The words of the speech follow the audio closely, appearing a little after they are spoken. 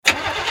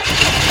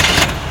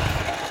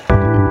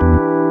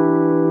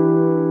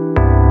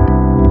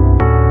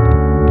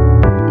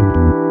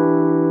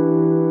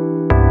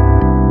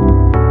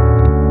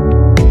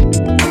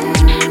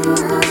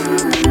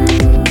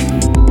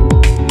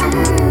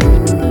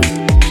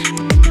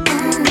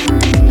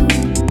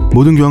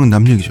모든 교양은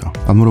남 얘기죠.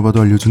 안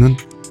물어봐도 알려주는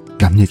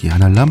남 얘기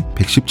안알람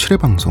 117회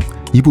방송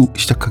 2부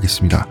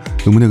시작하겠습니다.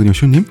 의문의 그녀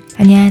시우님.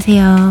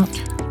 안녕하세요.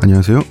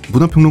 안녕하세요.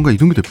 문화평론가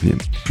이동규 대표님.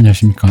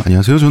 안녕하십니까.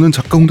 안녕하세요. 저는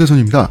작가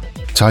홍대선입니다.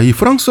 자, 이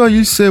프랑스와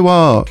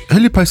 1세와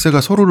헨리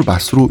 8세가 서로를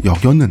맞수로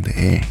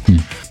여겼는데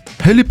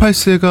헨리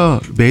 8세가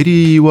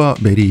메리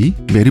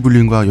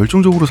불린과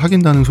열정적으로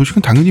사귄다는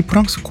소식은 당연히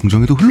프랑스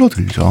궁정에도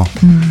흘러들죠.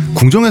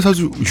 궁정에서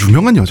아주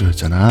유명한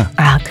여자였잖아.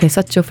 아,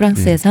 그랬었죠.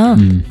 프랑스에서.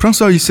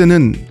 프랑스와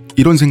 1세는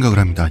이런 생각을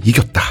합니다.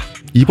 이겼다.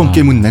 이번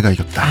게임은 내가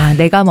이겼다. 아,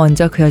 내가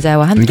먼저 그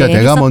여자와 함께 그러니까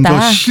내가 했었다.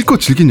 먼저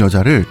실컷 즐긴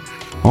여자를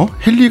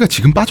헨리가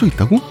지금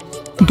빠져있다고?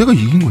 그럼 내가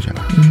이긴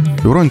거잖아.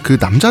 이런 그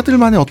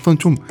남자들만의 어떤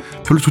좀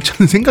별로 좋지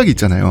않은 생각이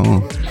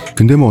있잖아요.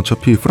 근데 뭐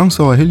어차피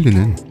프랑스와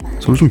헨리는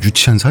서로 좀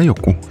유치한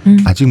사이였고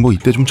아직 뭐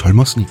이때 좀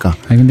젊었으니까.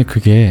 아니 근데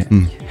그게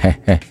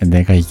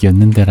내가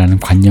이겼는데라는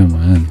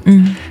관념은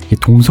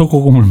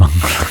동서고금을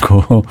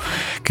막론하고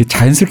그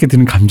자연스럽게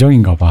드는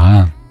감정인가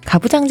봐.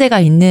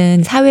 가부장제가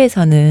있는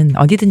사회에서는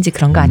어디든지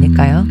그런 거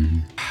아닐까요?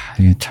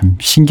 이게 참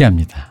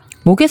신기합니다.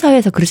 모계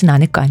사회에서 그러진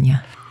않을 거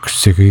아니야.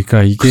 글쎄,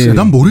 그러니까 이게 글쎄,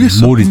 난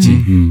모르겠어.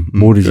 모르지.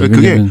 모르지.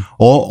 그게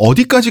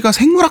어디까지가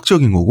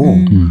생물학적인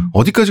거고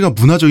어디까지가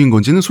문화적인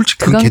건지는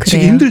솔직히 그 계측이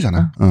그래요.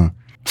 힘들잖아.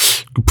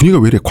 분위기가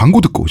왜 이래?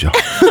 광고 듣고 오죠.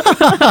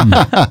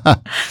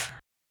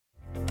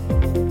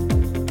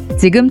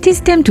 지금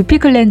티스템 두피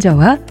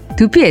클렌저와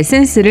두피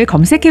에센스를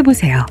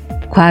검색해보세요.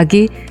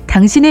 과학이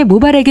당신의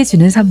모발에게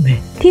주는 선물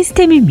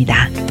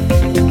티스템입니다.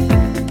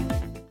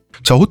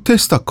 자,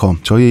 호텔스닷컴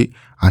저희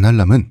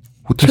안알람은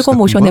최고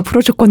모션의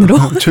프로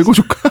조건으로 최고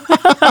조건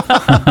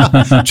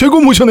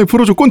최고 모션의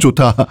프로 조건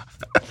좋다.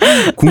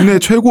 국내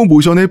최고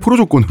모션의 프로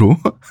조건으로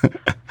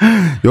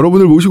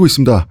여러분을 모시고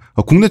있습니다.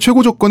 국내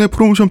최고 조건의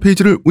프로모션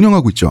페이지를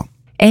운영하고 있죠.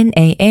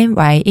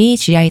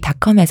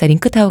 namyegi.com에서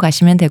링크 타고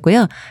가시면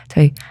되고요.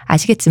 저희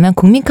아시겠지만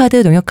국민카드,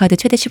 농협카드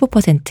최대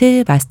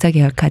 15%, 마스터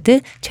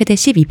계열카드 최대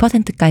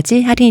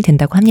 12%까지 할인이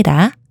된다고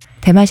합니다.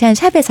 대마시안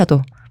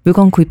샵에서도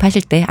물건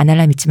구입하실 때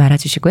안알람 잊지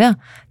말아주시고요.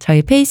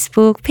 저희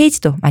페이스북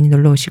페이지도 많이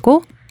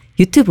놀러오시고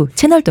유튜브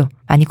채널도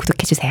많이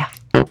구독해주세요.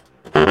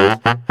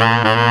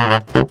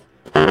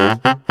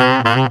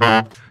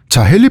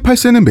 자, 헨리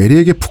 8세는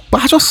메리에게 푹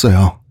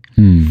빠졌어요.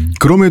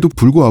 그럼에도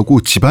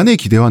불구하고 집안의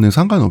기대와는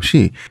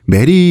상관없이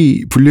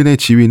메리 불린의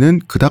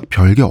지위는 그닥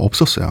별게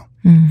없었어요.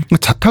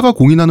 자타가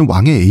공인하는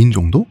왕의 애인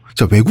정도?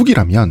 자,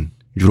 외국이라면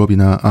유럽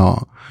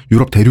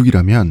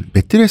대륙이라면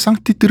메트레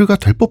상티뜨르가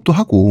될 법도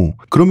하고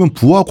그러면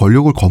부와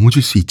권력을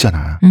거머쥘 수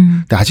있잖아.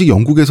 근데 아직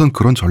영국에선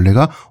그런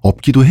전례가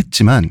없기도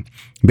했지만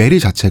메리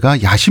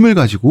자체가 야심을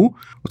가지고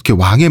어떻게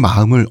왕의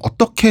마음을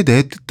어떻게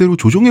내 뜻대로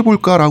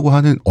조종해볼까라고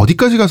하는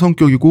어디까지가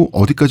성격이고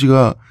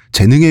어디까지가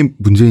재능의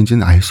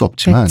문제인지는 알 수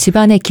없지만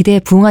집안의 기대에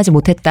부응하지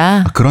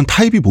못했다. 그런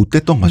타입이 못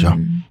됐던 거죠.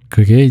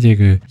 그게 이제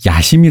그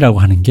야심이라고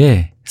하는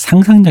게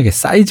상상력의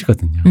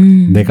사이즈거든요.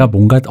 내가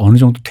뭔가 어느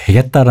정도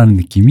되겠다라는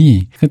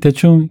느낌이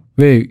대충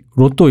왜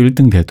로또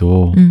 1등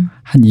돼도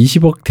한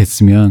 20억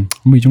됐으면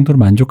뭐 이 정도로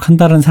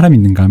만족한다라는 사람이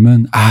있는가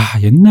하면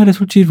옛날에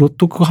솔직히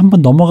로또 그거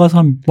한번 넘어가서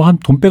한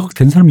돈 100억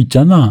된 사람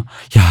있잖아.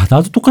 야,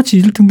 나도 똑같이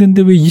 1등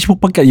됐는데 왜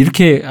 20억밖에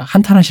이렇게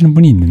한탄하시는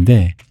분이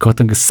있는데 그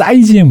어떤 그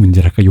사이즈의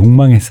문제랄까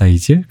욕망의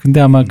사이즈. 근데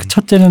아마 그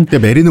첫째는 근데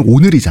메리는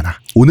오늘이잖아.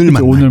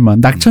 오늘만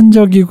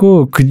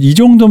낙천적이고 이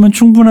정도면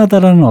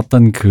충분하다라는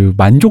어떤 그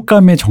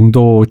만족감의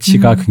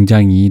정도치가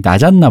굉장히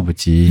낮았나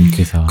보지.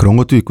 그래서 그런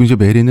것도 있고 이제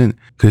메리는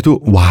그래도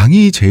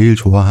왕이 제일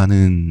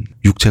좋아하는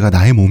육체가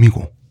나의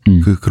몸이고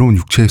그런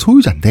육체의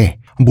소유자인데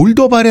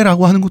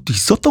몰더바레라고 하는 것도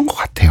있었던 것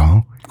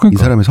같아요. 그러니까.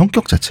 이 사람의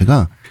성격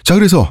자체가. 자,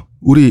 그래서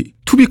우리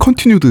투비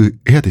컨티뉴드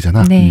해야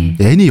되잖아. 네.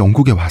 앤이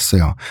영국에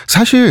왔어요.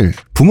 사실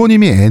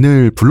부모님이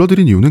앤을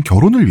불러들인 이유는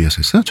결혼을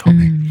위해서였어요,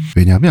 처음에.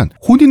 왜냐하면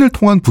혼인을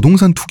통한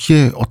부동산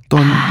투기에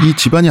어떤 이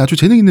집안이 아주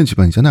재능 있는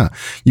집안이잖아.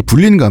 이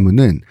불린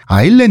가문은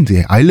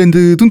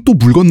아일랜드는 또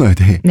물 건너야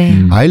돼.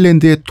 네.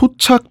 아일랜드의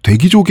토착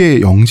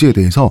대기족의 영지에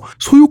대해서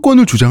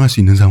소유권을 주장할 수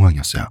있는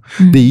상황이었어요.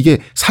 근데 이게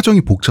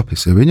사정이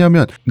복잡했어요.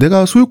 왜냐하면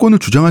내가 소유권을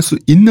주장할 수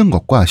있는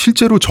것과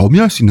실제로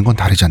점유할 수 있는 건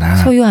다르잖아.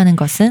 소유하는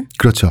것은?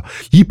 그렇죠.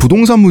 이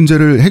부동산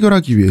문제를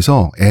해결하기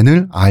위해서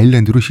앤을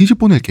아일랜드로 시집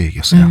보낼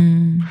계획이었어요.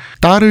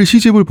 딸을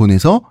시집을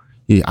보내서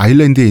이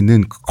아일랜드에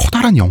있는 그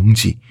커다란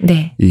영지,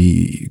 네.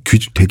 이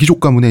대기족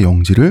가문의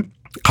영지를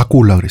갖고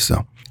올라 그랬어요.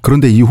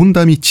 그런데 이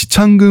혼담이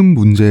지창금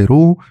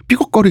문제로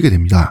삐걱거리게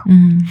됩니다.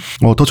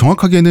 더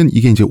정확하게는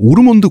이게 이제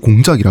오르몬드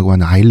공작이라고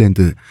하는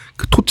아일랜드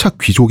그 토착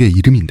귀족의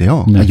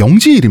이름인데요. 네.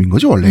 영지의 이름인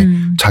거죠, 원래.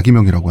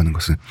 자기명이라고 하는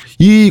것은.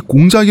 이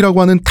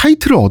공작이라고 하는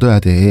타이틀을 얻어야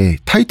돼.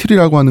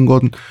 타이틀이라고 하는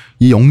건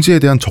이 영지에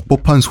대한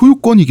적법한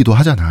소유권이기도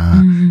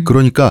하잖아.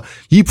 그러니까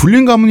이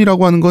불린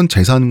가문이라고 하는 건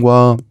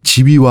재산과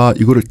지위와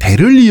이거를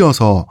대를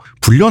이어서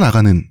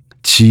불려나가는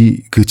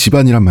그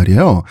집안이란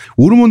말이에요.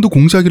 오르몬드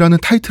공작이라는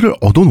타이틀을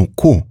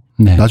얻어놓고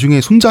네.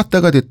 나중에 손자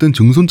때가 됐든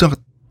증손자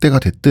때가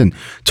됐든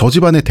저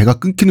집안의 대가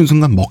끊기는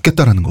순간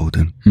먹겠다라는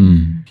거거든.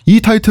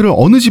 이 타이틀을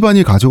어느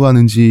집안이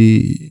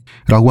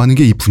가져가는지라고 하는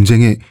게 이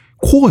분쟁의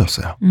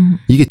코어였어요.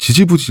 이게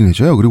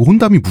지지부진해져요. 그리고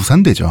혼담이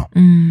무산되죠.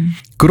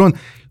 그런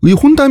이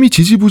혼담이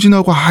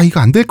지지부진하고 이거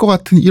안 될 것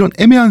같은 이런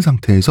애매한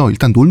상태에서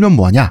일단 놀면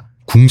뭐하냐?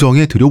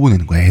 궁정에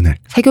들여보내는 거야, 앤을.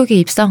 사교계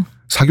입성.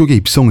 사교계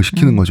입성을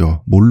시키는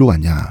거죠. 뭘로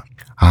갔냐?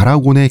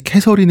 아라곤의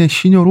캐서린의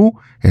시녀로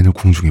앤을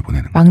궁중에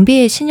보내는 거야.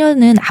 왕비의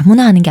시녀는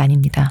아무나 하는 게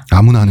아닙니다.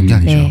 아무나 하는 게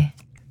아니죠. 네.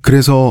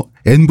 그래서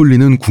앤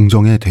불리는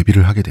궁정에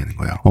데뷔를 하게 되는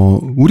거예요.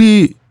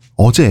 우리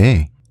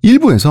어제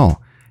 1부에서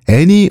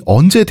앤이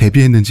언제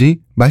데뷔했는지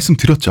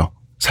말씀드렸죠.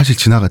 사실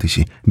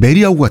지나가듯이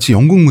메리하고 같이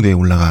영국 무대에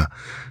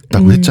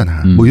올라갔다고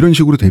했잖아. 뭐 이런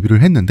식으로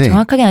데뷔를 했는데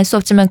정확하게 알 수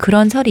없지만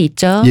그런 설이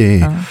있죠.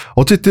 예.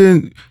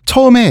 어쨌든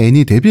처음에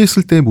앤이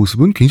데뷔했을 때의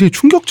모습은 굉장히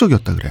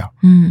충격적이었다 그래요.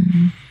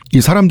 이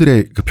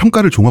사람들의 그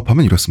평가를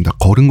종합하면 이렇습니다.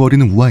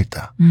 걸음걸이는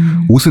우아했다.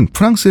 옷은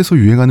프랑스에서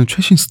유행하는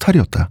최신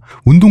스타일이었다.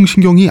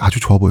 운동신경이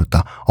아주 좋아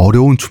보였다.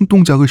 어려운 춤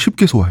동작을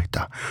쉽게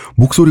소화했다.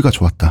 목소리가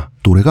좋았다.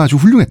 노래가 아주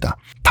훌륭했다.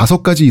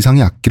 5가지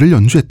이상의 악기를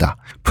연주했다.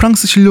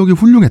 프랑스 실력이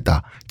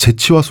훌륭했다.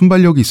 재치와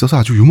순발력이 있어서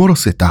아주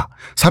유머러스했다.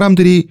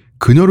 사람들이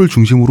그녀를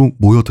중심으로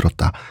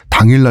모여들었다.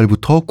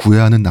 당일날부터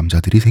구애하는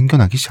남자들이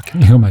생겨나기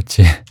시작했다. 이거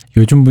맞지?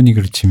 요즘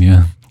분위기로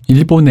치면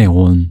일본에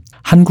온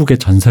한국의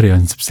전설의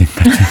연습생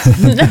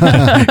같은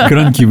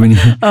그런 기분이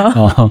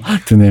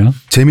드네요.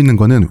 재밌는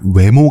거는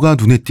외모가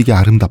눈에 띄게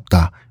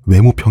아름답다.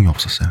 외모평이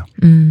없었어요.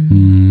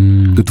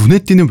 그 눈에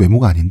띄는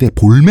외모가 아닌데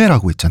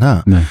볼매라고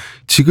했잖아. 네.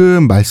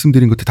 지금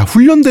말씀드린 것들 다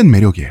훈련된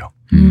매력이에요.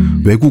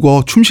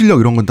 외국어, 춤 실력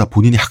이런 건 다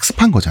본인이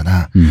학습한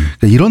거잖아.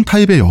 그러니까 이런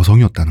타입의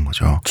여성이었다는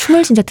거죠.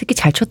 춤을 진짜 특히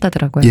잘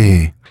췄다더라고요.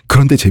 예.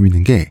 그런데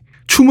재밌는 게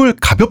춤을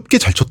가볍게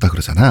잘 췄다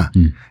그러잖아.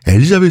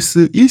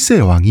 엘리자베스 1세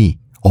여왕이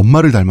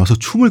엄마를 닮아서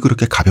춤을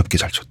그렇게 가볍게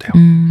잘 췄대요.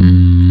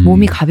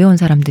 몸이 가벼운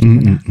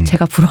사람들이구나.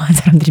 제가 부러워한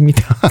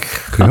사람들입니다.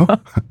 그래요?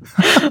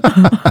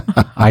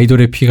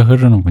 아이돌의 피가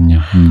흐르는군요.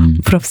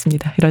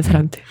 부럽습니다. 이런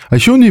사람들.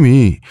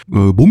 시호님이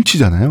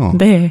몸치잖아요.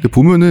 네. 근데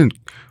보면은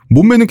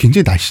몸매는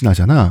굉장히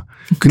날씬하잖아.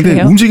 근데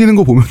그래요? 움직이는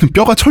거 보면은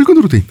뼈가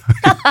철근으로 돼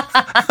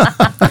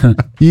있나.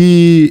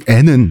 이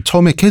애는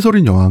처음에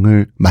캐서린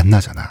여왕을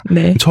만나잖아.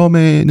 네.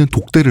 처음에는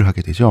독대를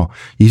하게 되죠.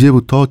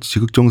 이제부터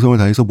지극정성을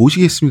다해서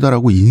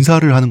모시겠습니다라고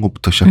인사를 하는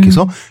것부터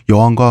시작해서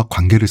여왕과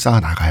관계를 쌓아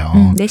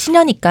나가요. 내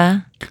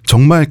시녀니까.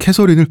 정말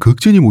캐서린을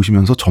극진히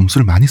모시면서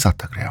점수를 많이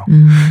쌓았다 그래요.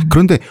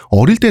 그런데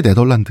어릴 때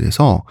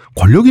네덜란드에서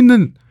권력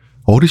있는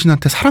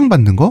어르신한테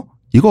사랑받는 거?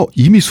 이거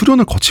이미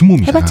수련을 거친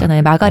몸이잖아.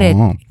 해봤잖아요. 마가렛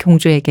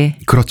공주에게.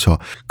 그렇죠.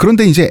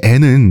 그런데 이제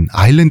앤은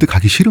아일랜드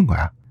가기 싫은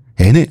거야.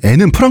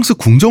 앤은 프랑스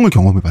궁정을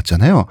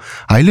경험해봤잖아요.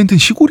 아일랜드는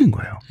시골인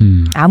거예요.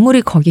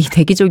 아무리 거기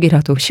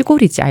대기족이라도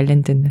시골이지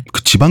아일랜드는.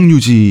 그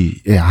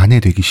지방유지의 아내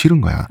되기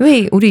싫은 거야.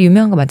 왜 우리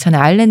유명한 거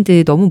많잖아요.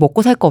 아일랜드 너무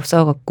먹고 살 거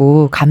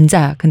없어갖고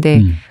감자.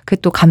 근데 그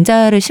또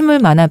감자를 심을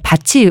만한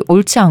밭이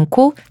옳지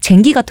않고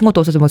쟁기 같은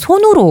것도 없어서 뭐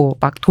손으로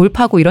막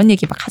돌파고 이런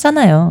얘기 막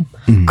하잖아요.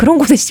 그런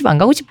곳에 시집 안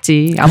가고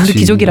싶지. 아무리 그치.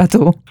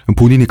 기족이라도.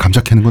 본인이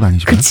감자 캐는 건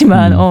아니지만.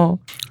 그렇지만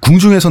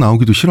궁중에서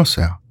나오기도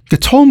싫었어요.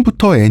 그러니까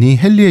처음부터 앤이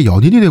헨리의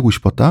연인이 되고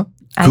싶었다?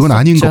 그건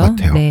아닌 것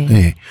같아요. 네.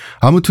 네.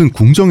 아무튼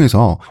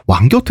궁정에서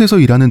왕 곁에서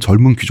일하는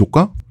젊은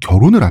귀족과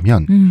결혼을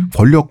하면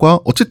권력과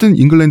어쨌든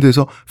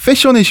잉글랜드에서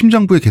패션의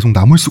심장부에 계속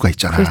남을 수가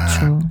있잖아.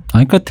 그렇죠.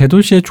 그러니까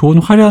대도시에 좋은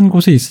화려한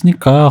곳에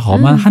있으니까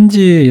험한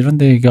한지 이런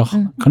데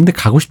그런데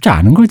가고 싶지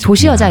않은 거지.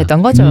 도시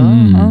여자였던 거죠.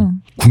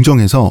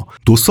 궁정에서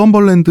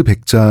노썸벌랜드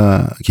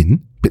백작인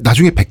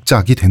나중에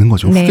백작이 되는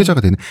거죠. 네. 후계자가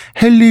되는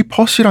헨리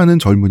퍼시라는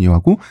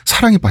젊은이하고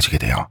사랑에 빠지게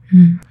돼요.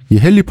 이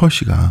헨리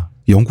퍼시가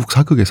영국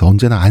사극에서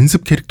언제나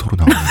안습 캐릭터로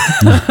나오는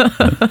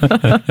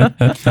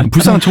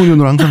불쌍한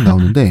청년으로 항상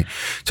나오는데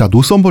자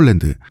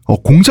노썸벌랜드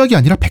공작이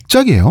아니라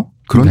백작이에요.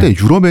 그런데 네.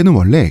 유럽에는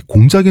원래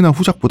공작이나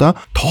후작보다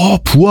더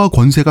부와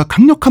권세가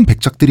강력한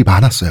백작들이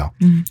많았어요.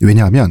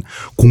 왜냐하면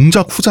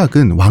공작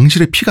후작은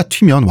왕실의 피가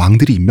튀면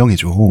왕들이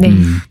임명해줘. 네.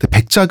 근데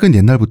백작은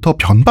옛날부터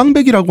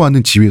변방백이라고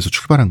하는 지위에서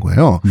출발한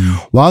거예요.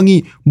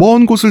 왕이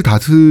먼 곳을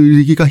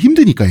다스리기가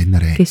힘드니까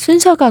옛날에. 그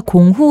순서가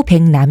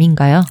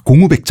공후백남인가요?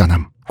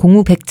 공후백자남.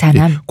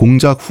 공후백자남. 예,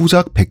 공작,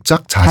 후작,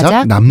 백작,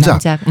 자작,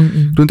 남작.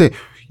 그런데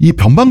이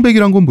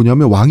변방백이란 건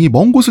뭐냐면 왕이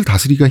먼 곳을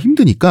다스리기가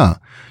힘드니까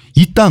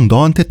이 땅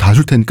너한테 다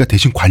줄 테니까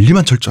대신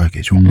관리만 철저하게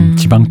해줘.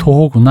 지방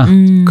토호구나.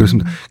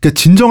 그렇습니다. 그러니까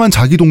진정한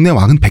자기 동네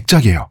왕은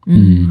백작이에요.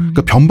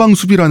 그러니까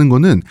변방수비라는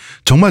거는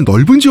정말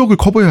넓은 지역을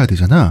커버해야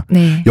되잖아.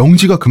 네.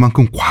 영지가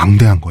그만큼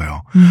광대한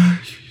거예요.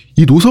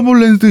 이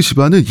노서벌랜드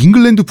집안은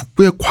잉글랜드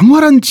북부의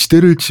광활한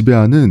지대를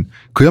지배하는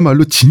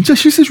그야말로 진짜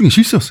실세 중에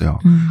실세였어요.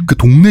 그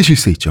동네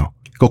실세 있죠.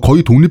 그러니까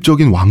거의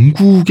독립적인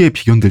왕국에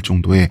비견될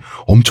정도의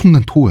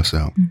엄청난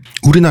토호였어요.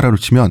 우리나라로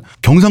치면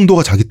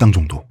경상도가 자기 땅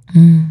정도.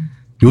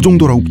 요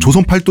정도라고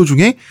조선 8도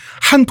중에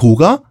한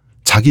도가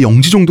자기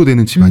영지 정도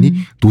되는 집안이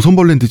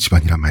노썸벌랜드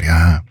집안이란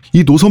말이야.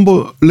 이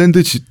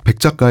노썸벌랜드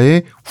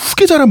백작가의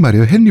후계자란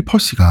말이에요. 헨리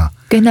펄시가.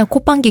 꽤나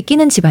콧방귀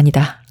끼는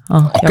집안이다.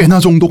 꽤나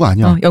정도가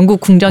아니야. 영국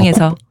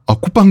궁정에서.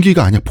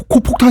 콧방귀가 아니야.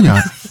 폭탄이야.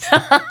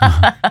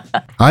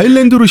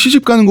 아일랜드로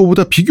시집 가는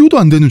것보다 비교도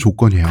안 되는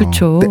조건이에요.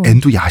 그렇죠. 근데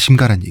앤도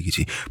야심가란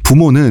얘기지.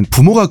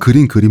 부모가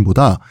그린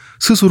그림보다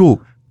스스로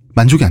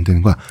만족이 안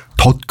되는 거야.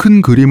 더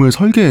큰 그림을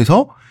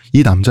설계해서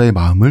이 남자의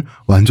마음을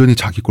완전히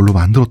자기 걸로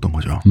만들었던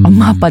거죠.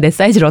 엄마 아빠 내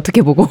사이즈를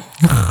어떻게 보고.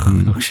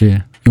 역시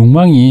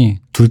욕망이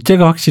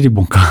둘째가 확실히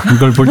뭔가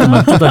이걸 볼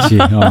때만 또다시.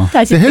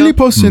 근데 헨리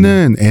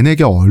퍼시는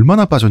앤에게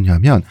얼마나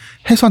빠졌냐면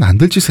해선 안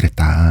될 짓을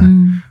했다.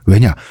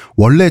 왜냐?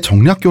 원래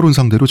정략 결혼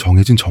상대로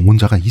정해진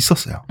정혼자가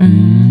있었어요.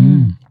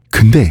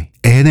 근데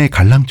앤의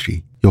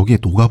갈랑트리 여기에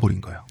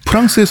녹아버린 거예요.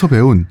 프랑스에서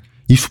배운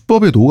이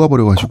수법에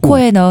녹아버려가지고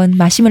코코에 넣은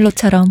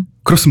마시멜로처럼.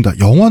 그렇습니다.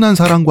 영원한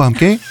사랑과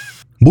함께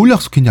뭘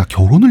약속했냐?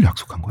 결혼을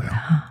약속한 거예요.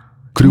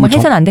 그리고 정말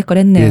해선 안 될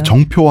거랬네요. 예,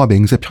 정표와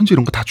맹세, 편지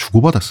이런 거 다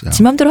주고받았어요.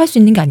 지 맘대로 할 수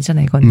있는 게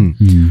아니잖아요, 이건.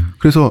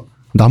 그래서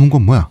남은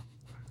건 뭐야?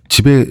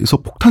 집에서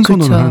폭탄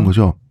선언을 그렇죠. 하는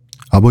거죠.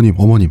 아버님,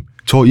 어머님,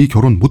 저 이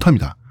결혼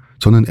못합니다.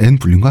 저는 앤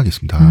불륜과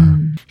하겠습니다.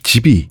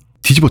 집이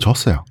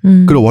뒤집어졌어요.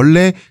 그리고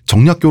원래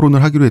정략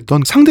결혼을 하기로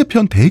했던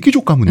상대편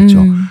대귀족 가문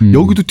있죠.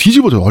 여기도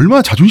뒤집어져.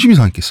 얼마나 자존심이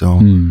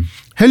상했겠어요.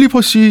 헨리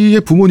퍼시의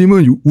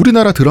부모님은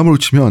우리나라 드라마로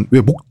치면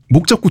왜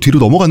목 잡고 뒤로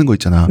넘어가는 거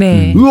있잖아.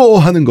 네. 으어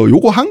하는 거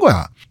요거 한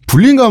거야.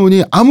 불린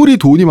가문이 아무리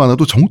돈이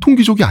많아도 정통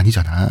귀족이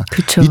아니잖아.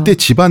 그쵸. 이때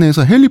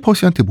집안에서 헨리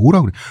퍼시한테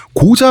뭐라 그래.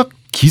 고작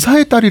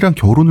기사의 딸이랑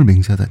결혼을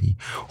맹세하다니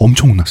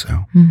엄청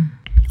혼났어요.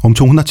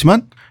 엄청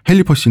혼났지만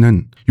헨리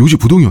퍼시는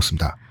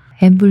요지부동이었습니다.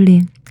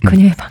 앤블린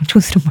그녀의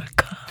방종술은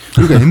뭘까?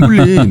 그러니까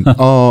앤블린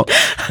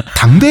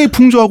당대의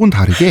풍조하고는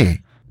다르게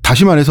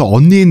다시 말해서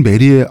언니인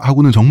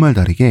메리하고는 정말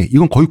다르게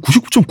이건 거의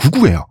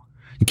 99.99예요.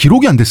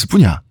 기록이 안 됐을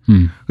뿐이야.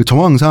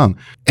 정황상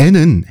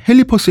앤은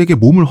헨리 퍼시에게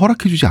몸을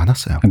허락해주지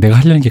않았어요. 내가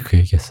하려는 게 그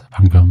얘기였어.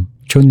 방금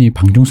존이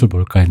방중술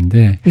뭘까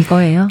했는데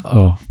이거예요?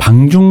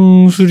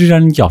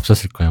 방중술이라는 게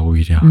없었을 거예요.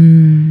 오히려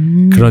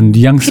그런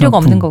뉘앙스만 필요가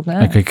없는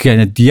거고요. 그게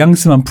아니라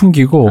뉘앙스만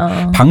풍기고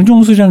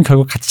방중술이라는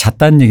결국 같이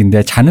잤다는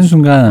얘기인데 자는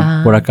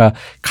순간 뭐랄까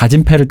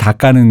가진 패를 다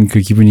까는 그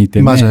기분이기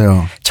때문에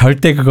맞아요.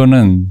 절대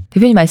그거는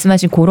대표님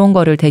말씀하신 그런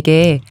거를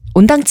되게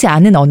온당치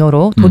않은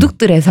언어로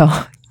도둑들에서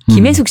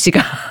김혜숙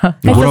씨가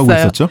뭐라고 했었어요.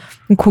 했었죠?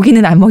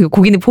 고기는 안 먹이고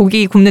고기는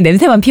고기 굽는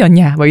냄새만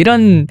피웠냐 뭐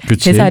이런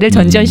그치? 대사를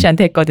전지현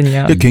씨한테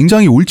했거든요.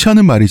 굉장히 옳지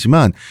않은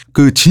말이지만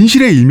그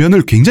진실의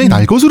일면을 굉장히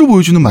날것으로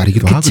보여주는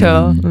말이기도 그렇죠.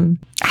 하거든요.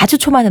 아주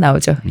초반에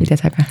나오죠. 이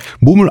대사가.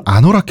 몸을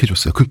안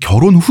허락해줬어요. 그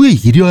결혼 후에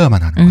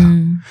일이어야만 하는 거야.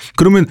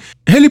 그러면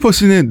헨리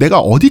퍼시는 내가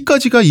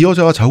어디까지가 이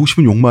여자와 자고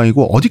싶은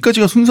욕망이고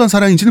어디까지가 순수한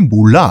사랑인지는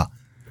몰라.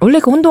 원래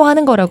그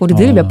혼동하는 거라고 우리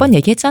늘 몇 번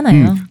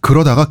얘기했잖아요.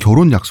 그러다가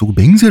결혼 약속을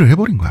맹세를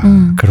해버린 거야.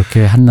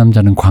 그렇게 한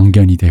남자는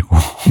광견이 되고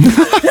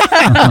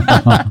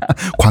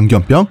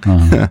광견병?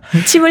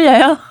 침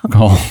흘려요?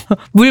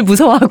 물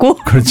무서워하고?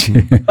 그렇지.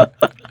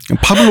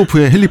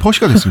 파블로프의 헨리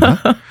퍼시가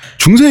됐습니다.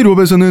 중세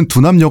유럽에서는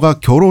두 남녀가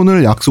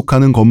결혼을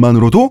약속하는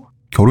것만으로도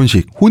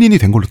결혼식, 혼인이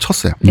된 걸로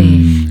쳤어요.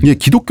 이게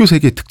기독교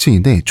세계의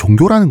특징인데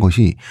종교라는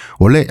것이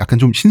원래 약간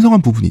좀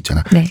신성한 부분이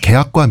있잖아. 네.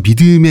 계약과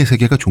믿음의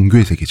세계가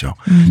종교의 세계죠.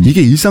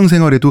 이게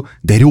일상생활에도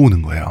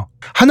내려오는 거예요.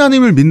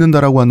 하나님을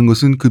믿는다라고 하는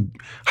것은 그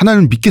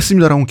하나님을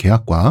믿겠습니다라고 하는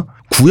계약과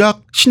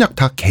구약, 신약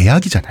다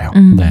계약이잖아요.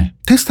 네.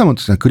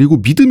 테스타먼트잖아. 그리고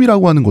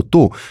믿음이라고 하는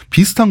것도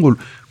비슷한 걸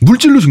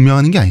물질로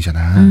증명하는 게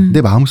아니잖아. 내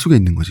마음속에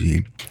있는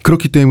거지.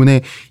 그렇기 때문에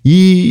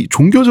이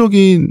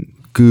종교적인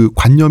그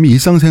관념이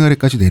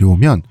일상생활에까지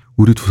내려오면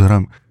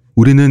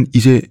우리는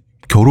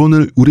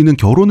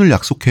결혼을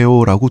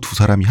약속해요라고 두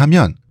사람이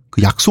하면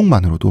그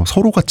약속만으로도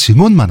서로가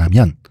증언만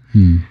하면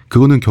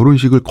그거는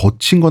결혼식을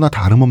거친 거나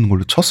다름없는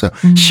걸로 쳤어요.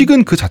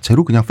 식은 그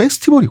자체로 그냥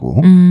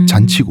페스티벌이고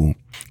잔치고.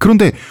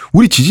 그런데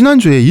우리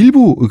지지난주에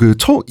일부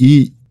첫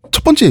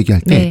번째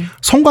얘기할 때 네.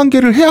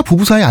 성관계를 해야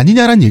부부 사이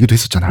아니냐라는 얘기도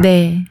했었잖아.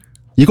 네.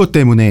 이것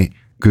때문에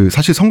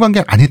사실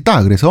성관계 안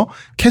했다. 그래서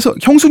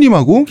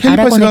형수님하고 헨리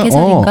퍼시가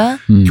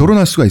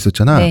결혼할 수가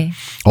있었잖아. 네.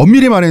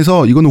 엄밀히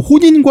말해서 이거는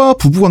혼인과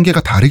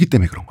부부관계가 다르기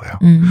때문에 그런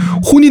거예요.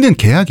 혼인은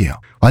계약이에요.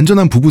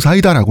 완전한 부부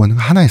사이다라고 하는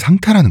하나의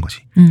상태라는 거지.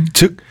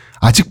 즉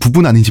아직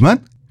부부는 아니지만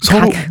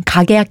서로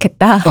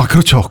가계약했다.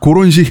 그렇죠.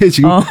 그런 식의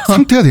지금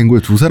상태가 된 거예요.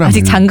 두 사람은.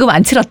 아직 잔금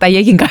안 치렀다 이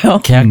얘기인가요?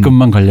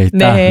 계약금만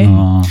걸려있다. 네.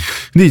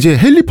 근데 이제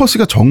헨리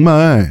퍼시가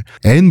정말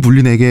앤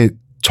불린에게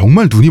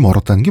정말 눈이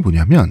멀었다는 게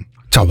뭐냐면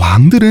자,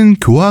 왕들은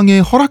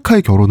교황의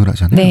허락하에 결혼을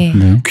하잖아요. 네.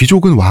 네.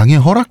 귀족은 왕의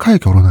허락하에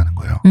결혼하는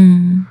거예요.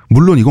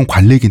 물론 이건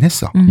관례긴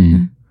했어.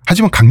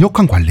 하지만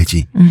강력한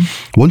관례지.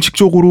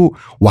 원칙적으로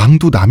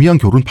왕도 남이랑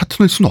결혼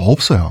파트너일 수는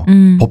없어요.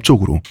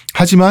 법적으로.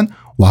 하지만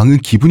왕은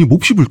기분이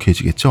몹시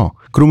불쾌해지겠죠.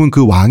 그러면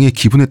그 왕의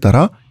기분에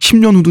따라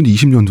 10년 후든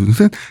 20년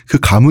후든 그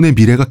가문의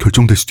미래가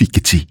결정될 수도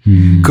있겠지.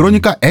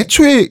 그러니까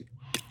애초에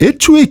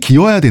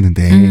기어야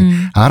되는데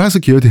알아서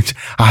기어야 되는지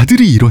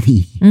아들이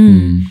이러니.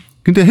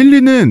 근데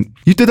헨리는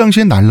이때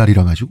당시엔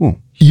날라리라 가지고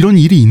이런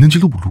일이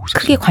있는지도 모르고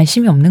있었어요. 크게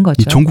관심이 없는 거죠.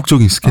 이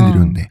전국적인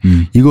스캔들이었는데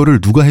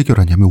이거를 누가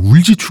해결하냐면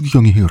울지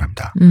추기경이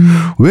해결합니다.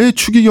 왜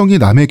추기경이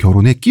남의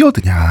결혼에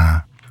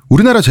끼어드냐.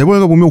 우리나라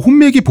재벌가 보면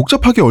혼맥이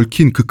복잡하게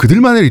얽힌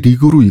그들만의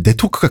리그로 이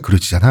네트워크가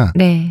그려지잖아.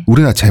 네.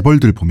 우리나라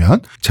재벌들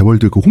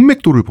그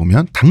혼맥도를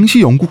보면 당시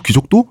영국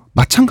귀족도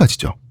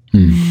마찬가지죠.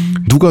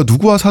 누가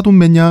누구와 사돈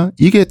맺냐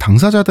이게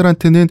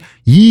당사자들한테는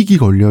이익이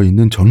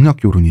걸려있는 정략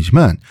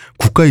결혼이지만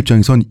국가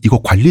입장에선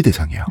이거 관리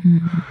대상이에요.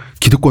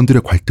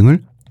 기득권들의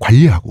갈등을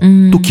관리하고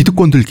또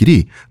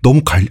기득권들끼리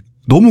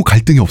너무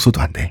갈등이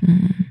없어도 안 돼.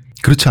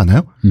 그렇지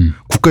않아요?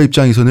 국가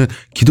입장에서는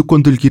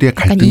기득권들끼리의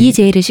갈등이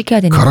이의제의를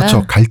시켜야 되니까.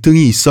 그렇죠.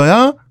 갈등이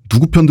있어야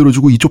누구 편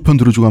들어주고 이쪽 편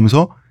들어주고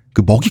하면서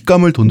그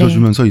먹잇감을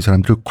던져주면서 네. 이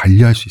사람들을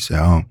관리할 수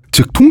있어요.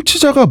 즉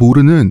통치자가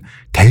모르는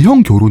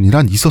대형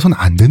결혼이란 있어서는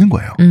안 되는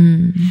거예요.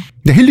 근데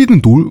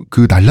헨리는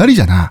그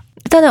날라리잖아.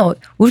 일단은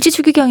울지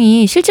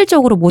추기경이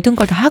실질적으로 모든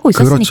걸 다 하고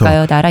있었으니까요.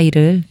 그렇죠. 나라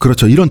일을.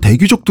 그렇죠. 이런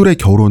대귀족들의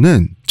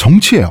결혼은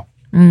정치예요.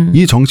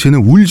 이 정치는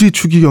울지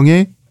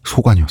추기경의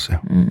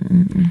소관이었어요.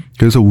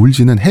 그래서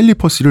울지는 헨리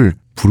퍼시를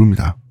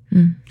부릅니다.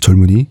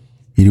 젊은이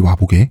이리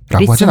와보게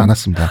라고 하진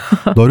않았습니다.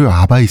 너를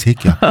와봐 이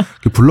새끼야.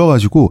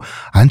 불러가지고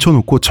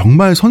앉혀놓고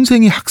정말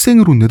선생이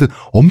학생을 혼내듯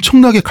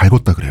엄청나게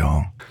갈궜다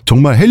그래요.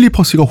 정말 헨리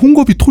퍼시가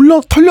홍겁이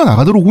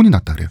털려나가도록 혼이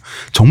났다 그래요.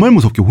 정말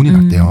무섭게 혼이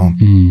났대요.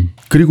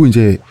 그리고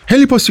이제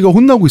헨리 퍼시가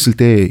혼나고 있을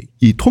때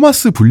이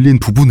토마스 불린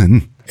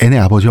부부는 앤의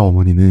아버지와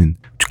어머니는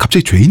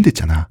갑자기 죄인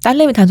됐잖아.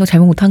 딸내미 단속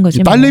잘못 못한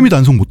거지. 딸내미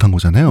단속 못한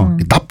거잖아요.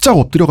 납작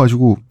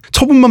엎드려가지고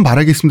처분만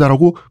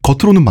바라겠습니다라고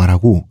겉으로는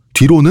말하고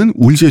뒤로는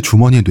울지의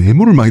주머니에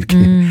뇌물을 막 이렇게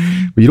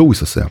이러고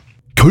있었어요.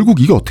 결국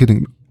이게 어떻게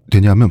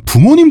되냐면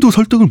부모님도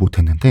설득을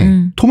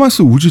못했는데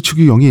토마스 울지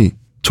추기경이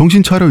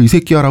정신 차려 이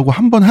새끼야라고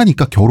한 번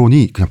하니까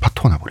결혼이 그냥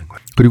파토가 나버린 거예요.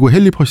 그리고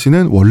헨리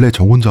퍼시는 원래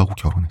정혼자하고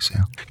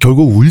결혼했어요.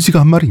 결국 울지가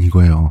한 말은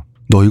이거예요.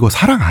 너 이거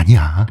사랑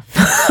아니야.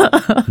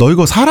 너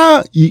이거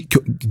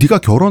네가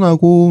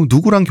결혼하고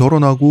누구랑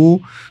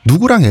결혼하고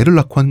누구랑 애를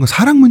낳고 하는 건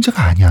사랑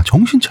문제가 아니야.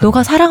 정신 차려.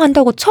 너가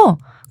사랑한다고 쳐.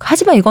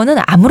 하지만 이거는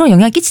아무런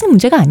영향 끼치는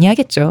문제가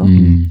아니야겠죠.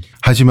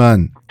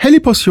 하지만 헨리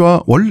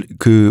퍼시와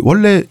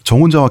원래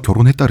정혼자와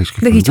결혼했다 그랬어요.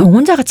 근데 이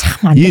정혼자가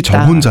참 안 됐다. 이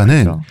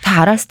정혼자는 그렇죠.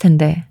 다 알았을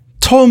텐데.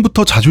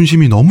 처음부터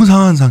자존심이 너무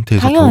상한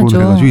상태에서 당연하죠.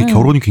 결혼을 해가지고 이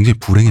결혼이 굉장히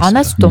불행했어요. 안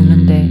할 수도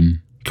없는데.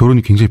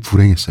 결혼이 굉장히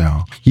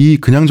불행했어요. 이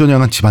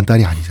그냥저냥한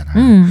집안딸이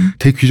아니잖아요.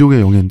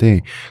 대귀족의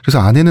영예인데 그래서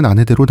아내는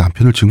아내대로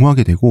남편을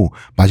증오하게 되고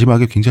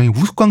마지막에 굉장히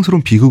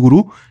우스꽝스러운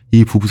비극으로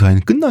이 부부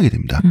사이는 끝나게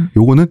됩니다.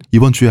 요거는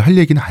이번 주에 할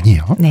얘기는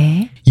아니에요.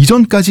 네.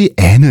 이전까지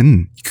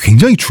앤은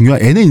굉장히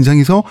앤의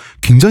인상에서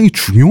굉장히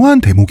중요한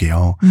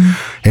대목이에요.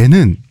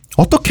 앤은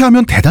어떻게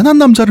하면 대단한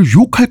남자를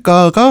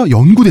유혹할까가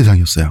연구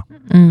대상이었어요.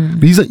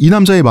 이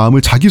남자의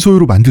마음을 자기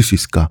소유로 만들 수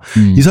있을까?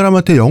 이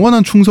사람한테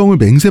영원한 충성을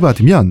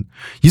맹세받으면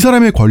이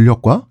사람의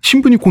권력과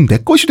신분이 곧 내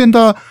것이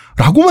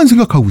된다라고만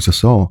생각하고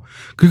있었어.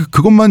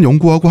 그것만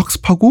연구하고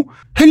학습하고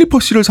헨리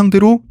퍼시를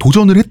상대로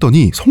도전을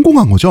했더니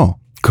성공한 거죠.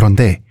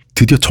 그런데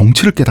드디어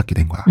정치를 깨닫게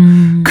된 거야.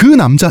 그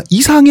남자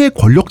이상의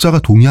권력자가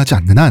동의하지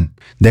않는 한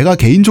내가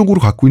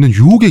개인적으로 갖고 있는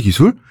유혹의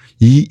기술,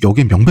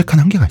 여기에 명백한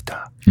한계가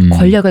있다.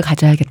 권력을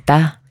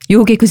가져야겠다.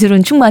 유혹의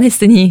기술은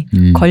충만했으니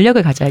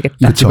권력을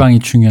가져야겠다. 이 지방이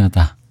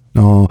중요하다.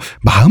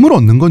 마음을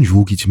얻는 건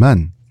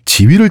유혹이지만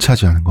지위를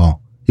차지하는 거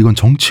이건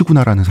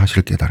정치구나라는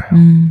사실을 깨달아요.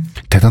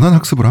 대단한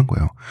학습을 한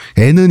거예요.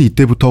 애는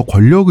이때부터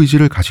권력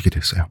의지를 가지게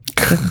됐어요.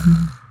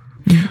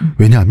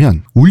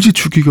 왜냐하면 울지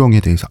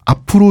추기경에 대해서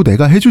앞으로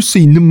내가 해줄 수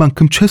있는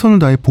만큼 최선을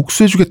다해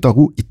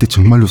복수해주겠다고 이때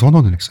정말로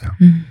선언을 했어요.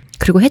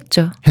 그리고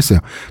했어요.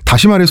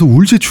 다시 말해서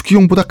울지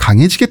추기경보다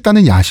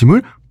강해지겠다는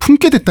야심을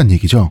품게 됐다는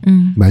얘기죠.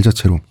 말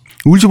자체로.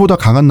 울지보다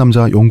강한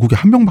남자 영국에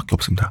한 명밖에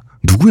없습니다.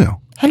 누구예요?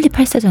 헨리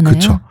 8세잖아요.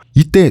 그렇죠.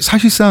 이때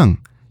사실상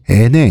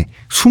앤의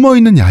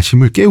숨어있는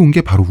야심을 깨운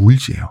게 바로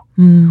울지예요.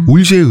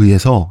 울지에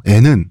의해서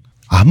앤은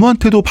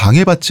아무한테도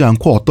방해받지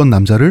않고 어떤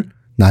남자를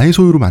나의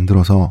소유로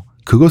만들어서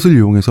그것을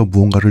이용해서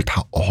무언가를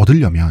다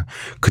얻으려면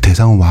그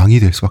대상은 왕이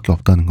될 수밖에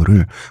없다는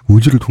거를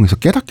울지를 통해서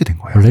깨닫게 된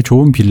거예요. 원래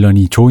좋은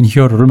빌런이 좋은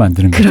히어로를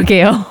만드는 거죠.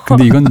 그러게요.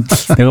 근데 이건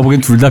내가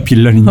보기엔 둘 다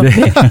빌런인데.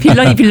 네,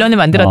 빌런이 빌런을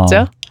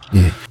만들었죠.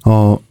 예.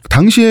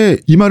 당시에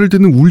이 말을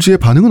듣는 울지의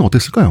반응은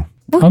어땠을까요?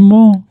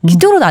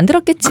 기둥으로는 안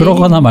들었겠지.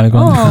 그러거나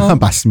말거나.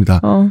 맞습니다.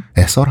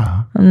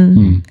 애써라.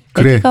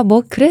 그래.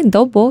 그래,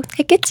 너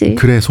했겠지.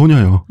 그래,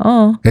 소녀요.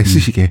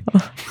 애쓰시게.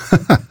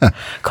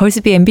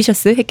 걸스비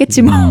앰비셔스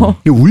했겠지 뭐.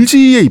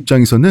 울지의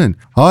입장에서는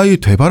이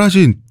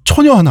되바라진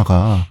처녀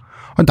하나가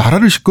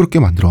나라를 시끄럽게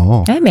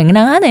만들어.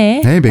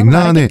 맹랑하네. 네,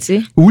 맹랑하네.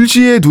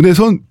 울지의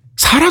눈에선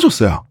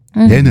사라졌어요.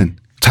 얘는.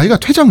 자기가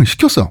퇴장을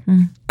시켰어.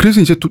 그래서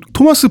이제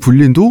토마스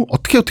불린도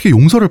어떻게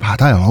용서를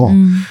받아요.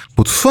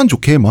 뭐 수완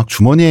좋게 막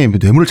주머니에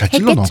뇌물을 잘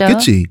찔러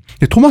넣었겠지.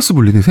 근데 토마스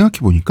불린은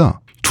생각해보니까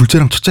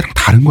둘째랑 첫째랑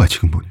다른 거야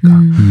지금 보니까.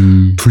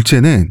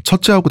 둘째는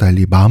첫째하고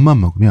달리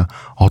마음만 먹으면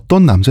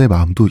어떤 남자의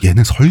마음도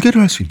얘는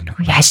설계를 할 수 있는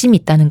거야. 야심이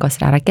있다는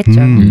것을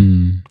알았겠죠.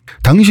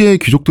 당시에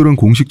귀족들은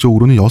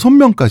공식적으로는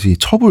 6명까지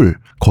첩을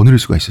거느릴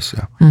수가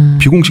있었어요.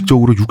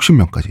 비공식적으로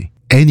 60명까지.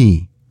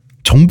 앤이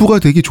정부가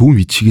되게 좋은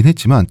위치긴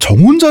했지만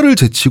정혼자를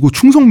제치고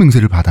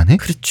충성맹세를 받아내?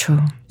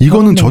 그렇죠.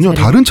 이거는 전혀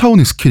다른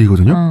차원의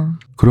스킬이거든요.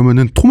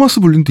 그러면은 토마스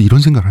불린도 이런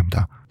생각을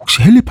합니다.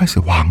 혹시 헨리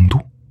 8세 왕도?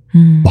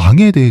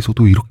 왕에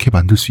대해서도 이렇게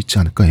만들 수 있지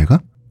않을까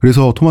얘가?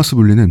 그래서 토마스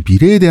불린은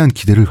미래에 대한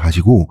기대를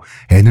가지고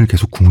앤을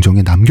계속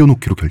궁정에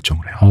남겨놓기로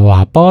결정을 해요.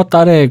 아빠와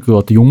딸의 그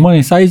어떤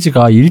욕망의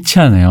사이즈가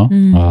일치하네요.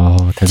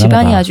 대단하다.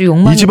 집안이 아주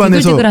욕망이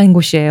두글두글한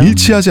곳이에요.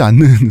 일치하지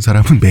않는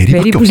사람은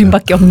메리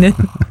불린밖에 없는.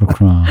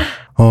 그렇구나.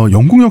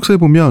 영국 역사에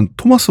보면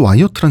토마스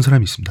와이어트라는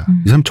사람이 있습니다.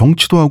 이 사람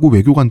정치도 하고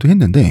외교관도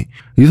했는데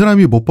이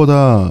사람이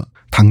무엇보다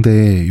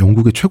당대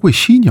영국의 최고의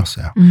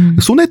시인이었어요.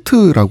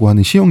 소네트라고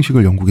하는 시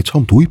형식을 영국에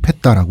처음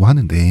도입했다라고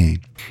하는데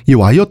이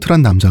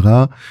와이어트란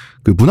남자가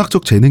그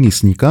문학적 재능이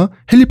있으니까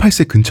헨리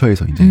 8세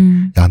근처에서 이제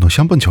야, 너 시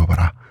한번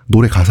지어봐라.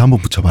 노래 가사 한번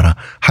붙여봐라.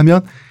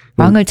 하면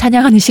왕을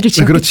찬양하는 시를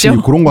지었겠죠.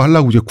 그렇지. 그런 거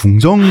하려고 이제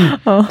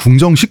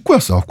궁정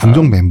식구였어.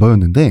 궁정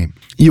멤버였는데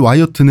이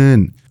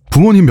와이어트는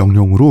부모님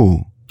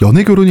명령으로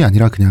연애 결혼이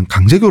아니라 그냥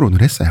강제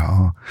결혼을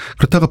했어요.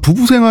 그렇다가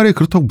부부 생활에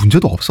그렇다고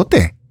문제도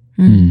없었대.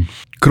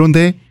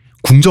 그런데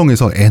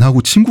궁정에서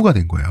앤하고 친구가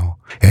된 거예요.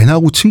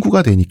 앤하고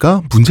친구가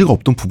되니까 문제가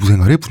없던 부부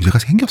생활에 문제가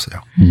생겼어요.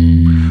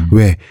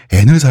 왜?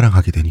 앤을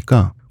사랑하게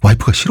되니까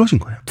와이프가 싫어진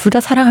거예요. 둘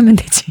다 사랑하면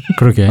되지.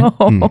 그러게.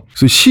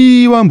 그래서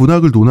시와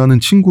문학을 논하는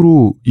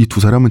친구로 이 두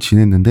사람은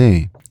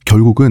지냈는데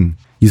결국은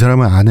이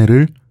사람은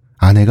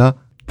아내가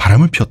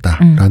바람을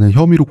피웠다라는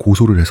혐의로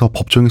고소를 해서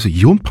법정에서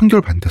이혼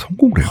판결을 받는데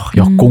성공을 해요.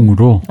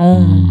 역공으로.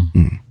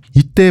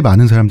 이때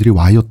많은 사람들이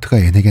와이어트가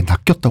앤에게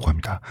낚였다고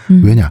합니다.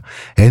 왜냐?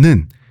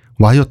 앤은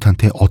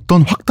와이어트한테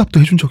어떤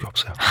확답도 해준 적이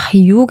없어요.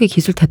 이 유혹의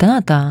기술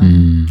대단하다.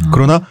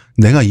 그러나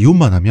내가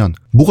이혼만 하면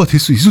뭐가 될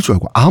수 있을 줄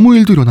알고 아무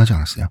일도 일어나지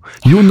않았어요.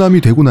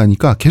 이혼남이 되고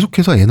나니까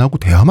계속해서 앤하고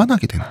대화만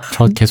하게 되는 거예요.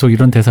 저 계속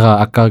이런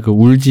대사가 아까 그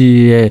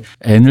울지의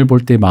앤을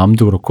볼 때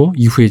마음도 그렇고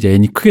이후에 이제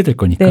앤이 크게 될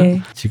거니까 네.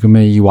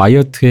 지금의 이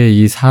와이어트의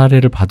이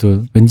사례를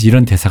봐도 왠지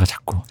이런 대사가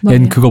자꾸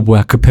앤 그거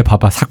뭐야 급해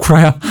봐봐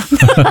사쿠라야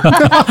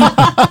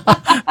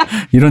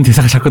이런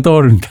대사가 자꾸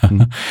떠오릅니다.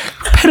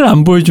 패를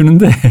안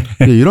보여주는데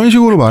이런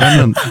식으로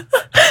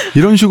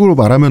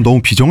말하면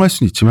너무 비정할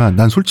수는 있지만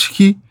난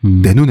솔직히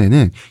내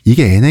눈에는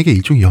이게 앤에게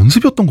일종의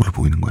연습이었던 걸로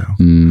보이는 거예요.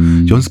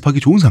 연습하기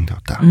좋은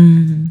상대였다.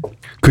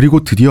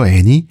 그리고 드디어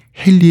앤이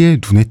헨리의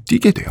눈에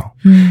띄게 돼요.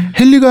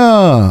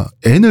 헨리가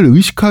앤을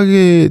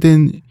의식하게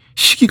된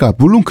시기가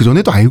물론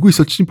그전에도 알고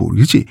있었지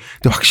모르겠지.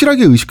 근데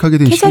확실하게 의식하게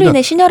된 시기가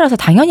캐서린의 시녀라서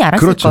당연히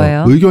알았을 그렇죠.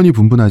 거예요. 의견이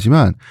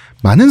분분하지만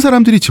많은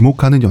사람들이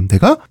지목하는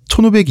연대가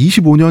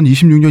 1525년,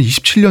 26년,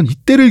 27년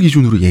이때를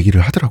기준으로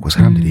얘기를 하더라고요.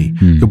 사람들이.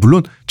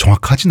 물론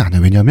정확하진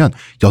않아요. 왜냐하면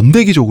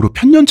연대기적으로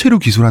편년체류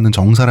기술하는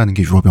정사라는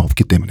게 유럽에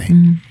없기 때문에.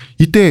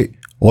 이때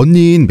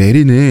언니인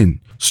메리는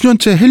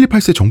수년째 헨리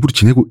 8세 정부를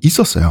지내고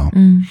있었어요.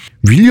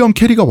 윌리엄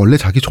캐리가 원래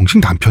자기 정식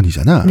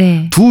남편이잖아.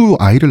 네. 두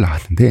아이를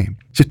낳았는데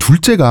이제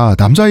둘째가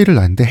남자아이를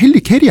낳았는데 헨리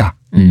캐리야.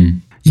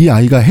 이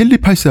아이가 헨리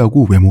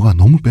 8세하고 외모가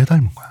너무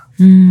빼닮은 거야.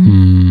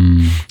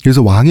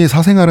 그래서 왕의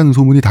사생아라는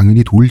소문이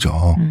당연히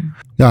돌죠.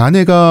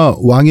 아내가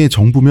왕의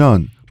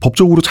정부면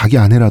법적으로 자기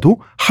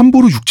아내라도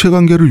함부로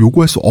육체관계를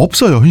요구할 수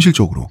없어요.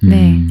 현실적으로.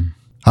 네.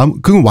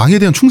 그건 왕에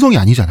대한 충성이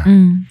아니잖아.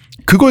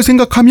 그걸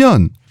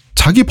생각하면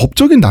자기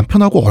법적인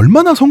남편하고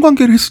얼마나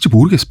성관계를 했을지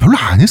모르겠어. 별로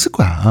안 했을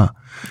거야.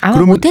 아마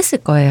그러면 못했을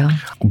거예요.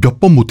 몇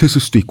번 못했을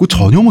수도 있고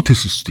전혀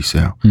못했을 수도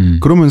있어요.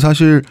 그러면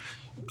사실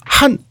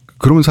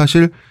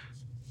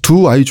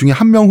두 아이 중에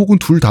한 명 혹은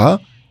둘 다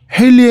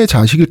헨리의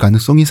자식일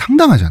가능성이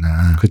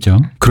상당하잖아. 그렇죠.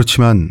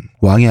 그렇지만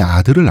왕의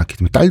아들을 낳게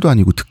되면 딸도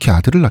아니고 특히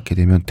아들을 낳게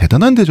되면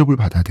대단한 대접을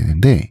받아야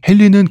되는데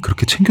헨리는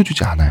그렇게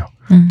챙겨주지 않아요.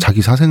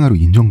 자기 사생아로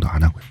인정도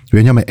안 하고요.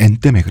 왜냐하면 앤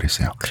때문에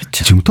그랬어요. 그렇죠.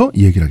 지금부터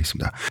이 얘기를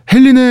하겠습니다.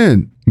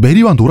 헨리는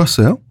메리와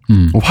놀았어요.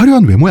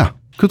 화려한 외모야.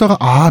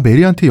 그러다가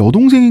메리한테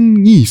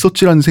여동생이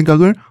있었지라는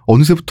생각을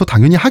어느새부터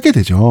당연히 하게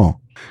되죠.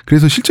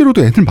 그래서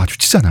실제로도 앤을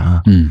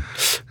마주치잖아.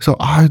 그래서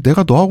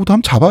내가 너하고도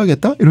한번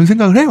잡아야겠다 이런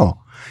생각을 해요.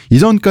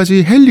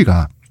 이전까지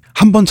헨리가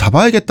한번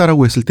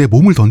잡아야겠다라고 했을 때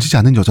몸을 던지지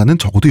않은 여자는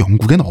적어도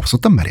영국에는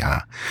없었단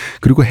말이야.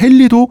 그리고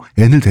헨리도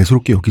앤을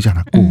대수롭게 여기지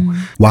않았고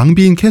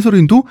왕비인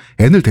캐서린도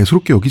앤을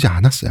대수롭게 여기지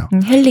않았어요.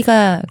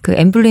 헨리가 그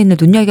앤 볼레인을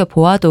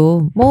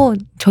눈여겨보아도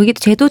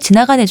쟤도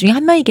지나간 애 중에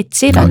한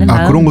명이겠지라는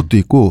마음. 그런 것도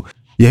있고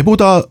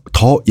얘보다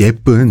더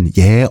예쁜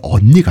얘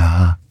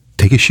언니가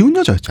되게 쉬운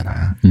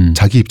여자였잖아.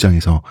 자기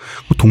입장에서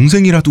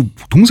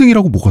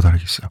동생이라고 뭐가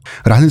다르겠어요.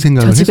 라는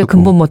생각을 했었고. 저 집에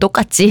근본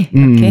똑같지.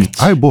 이렇게.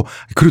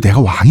 그리고 내가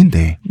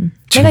왕인데.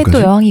 내가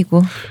또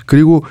여왕이고.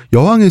 그리고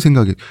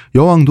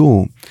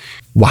여왕도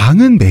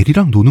왕은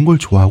메리랑 노는 걸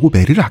좋아하고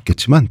메리를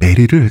아꼈지만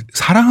메리를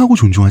사랑하고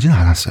존중하지는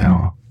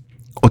않았어요.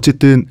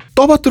 어쨌든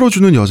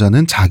떠받들어주는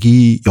여자는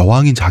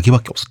여왕인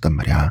자기밖에 없었단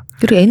말이야.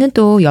 그리고 애는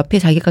또 옆에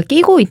자기가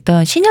끼고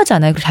있던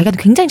시녀잖아요. 그리고 자기가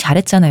굉장히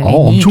잘했잖아요.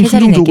 엄청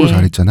캐서린에게. 순종적으로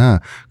잘했잖아.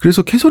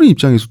 그래서 캐서린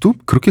입장에서도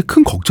그렇게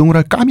큰 걱정을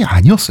할 감이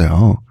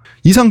아니었어요.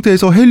 이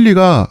상태에서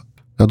헨리가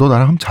너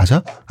나랑 한번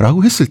자자?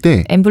 라고 했을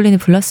때 앤 볼린을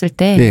불렀을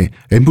때 네,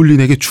 앤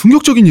볼린에게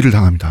충격적인 일을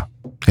당합니다.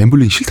 앤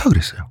볼린이 싫다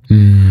그랬어요.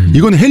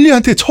 이건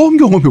헨리한테 처음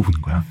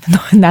경험해보는 거야.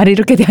 너 나를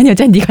이렇게 대한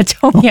여자는 네가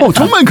처음이야.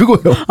 정말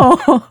그거예요.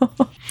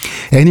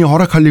 앤이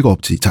허락할 리가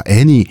없지. 자,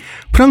 앤이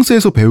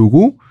프랑스에서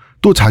배우고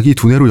또 자기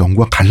두뇌로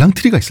연구한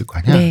갈랑트리가 있을 거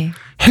아니야. 네.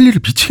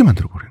 헨리를 미치게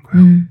만들어버린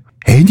거예요.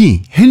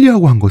 앤이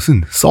헨리하고 한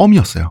것은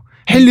썸이었어요.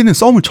 헨리는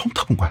썸을 처음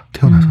타본 거야.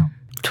 태어나서.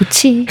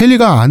 좋지.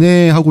 헨리가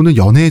아내하고는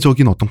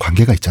연애적인 어떤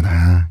관계가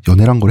있잖아.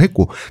 연애란 걸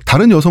했고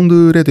다른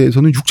여성들에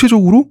대해서는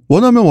육체적으로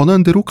원하면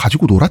원하는 대로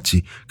가지고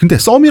놀았지. 근데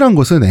썸이란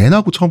것은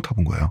앤하고 처음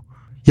타본 거예요.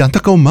 이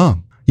안타까운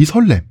마음, 이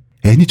설렘,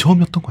 앤이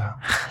처음이었던 거야.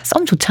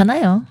 썸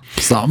좋잖아요.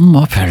 썸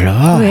뭐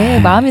별로. 왜?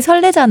 마음이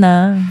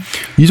설레잖아.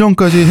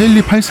 이전까지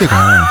헨리 8세가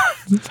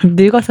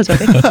늙어서 저래.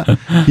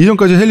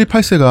 이전까지 헨리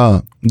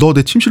 8세가 너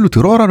내 침실로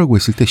들어와라라고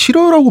했을 때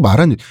싫어라고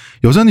말한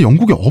여자는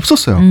영국에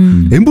없었어요.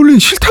 앤 볼린이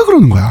싫다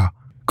그러는 거야.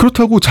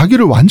 그렇다고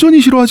자기를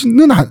완전히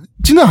싫어하지는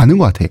않은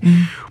것 같아.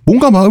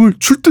 뭔가 마음을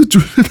줄 듯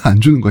줄 듯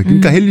안 주는 거야.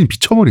 그러니까 헨리는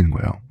미쳐버리는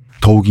거예요.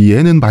 더욱이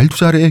얘는 말도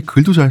잘해,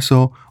 글도 잘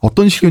써.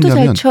 어떤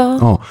식이었냐면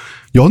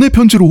연애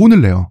편지로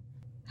혼을 내요.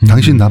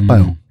 당신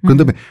나빠요. 그런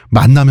다음에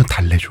만나면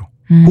달래줘.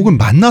 혹은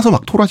만나서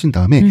막 토라진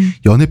다음에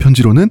연애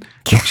편지로는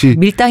역시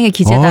밀당의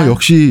기재다.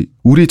 역시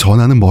우리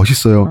전하는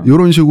멋있어요.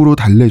 이런 식으로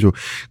달래줘.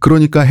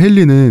 그러니까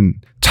헨리는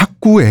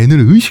자꾸 앤을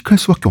의식할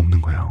수밖에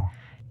없는 거예요.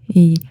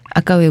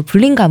 아까 왜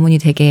불린 가문이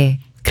되게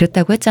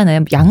그랬다고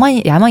했잖아요.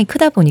 야망이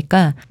크다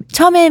보니까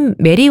처음엔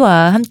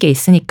메리와 함께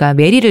있으니까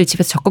메리를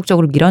집에서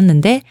적극적으로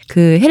밀었는데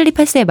그 헨리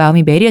 8세의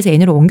마음이 메리에서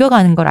앤으로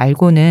옮겨가는 걸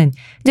알고는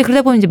이제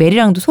그러다 보면 이제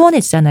메리랑도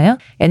소원해지잖아요.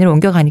 앤으로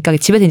옮겨가니까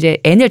집에서 이제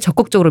앤을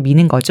적극적으로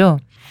미는 거죠.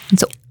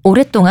 그래서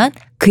오랫동안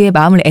그의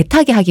마음을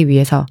애타게 하기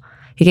위해서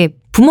이게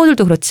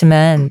부모들도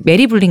그렇지만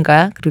메리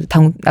불린과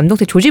그리고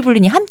남동생 조지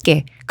불린이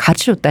함께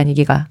가르쳐줬다는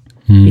얘기가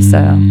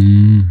있어요.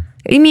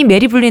 이미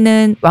메리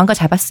불린은 왕과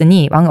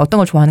잡았으니 왕은 어떤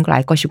걸 좋아하는 걸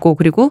알 것이고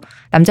그리고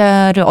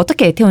남자를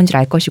어떻게 애태우는지를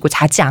알 것이고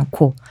자지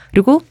않고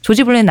그리고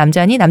조지 불린은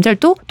남자니 남자를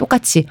또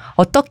똑같이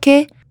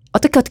어떻게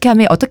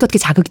하면 어떻게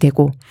자극이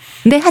되고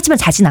근데 하지만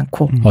자진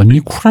않고. 언니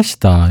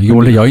쿨하시다. 이게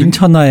원래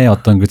여인천하의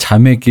어떤 그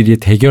자매끼리의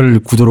대결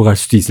구도로 갈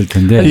수도 있을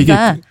텐데 이게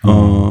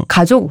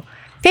가족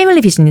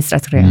패밀리 비즈니스라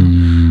그래요.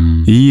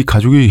 이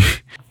가족이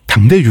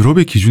당대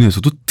유럽의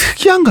기준에서도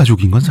특이한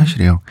가족인 건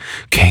사실이에요.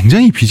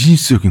 굉장히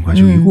비즈니스적인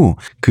가족이고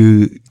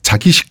그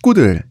자기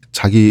식구들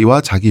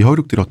자기와 자기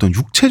혈육들의 어떤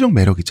육체적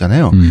매력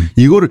있잖아요.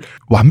 이거를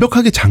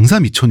완벽하게 장사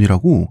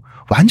미천이라고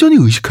완전히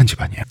의식한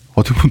집안이에요.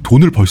 어떻게 보면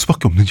돈을 벌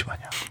수밖에 없는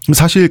집안이야.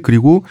 사실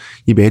그리고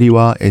이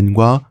메리와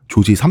앤과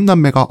조지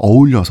 3남매가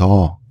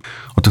어울려서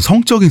어떤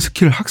성적인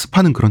스킬을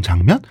학습하는 그런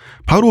장면?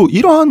 바로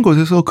이러한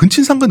것에서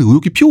근친상간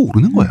의혹이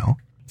피어오르는 거예요.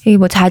 이게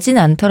뭐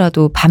자지는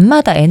않더라도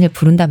밤마다 앤을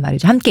부른단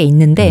말이죠. 함께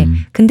있는데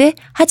근데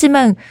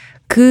하지만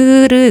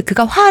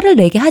그가 화를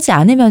내게 하지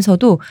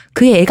않으면서도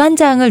그의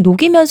애간장을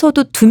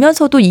녹이면서도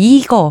두면서도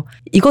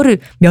이거를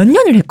몇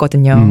년을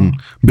했거든요.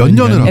 몇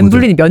년을 하거든. 앤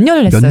볼린이 몇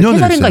년을 했어요.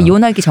 캐서린과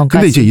이혼하기 전까지.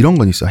 근데 이제 이런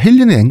건 있어.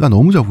 헨리는 앤과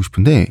너무 자고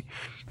싶은데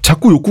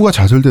자꾸 욕구가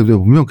좌절되다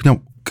보면 그냥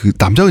그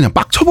남자가 그냥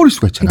빡쳐버릴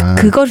수가 있잖아.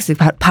 그거를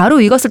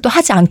바로 이것을 또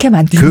하지 않게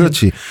만드는.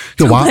 그렇지.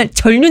 정말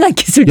절륜한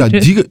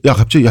기술들. 야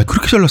갑자기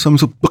그렇게 잘났어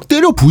하면서 막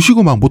때려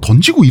부시고 막 뭐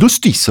던지고 이럴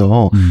수도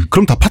있어.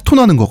 그럼 다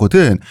파토나는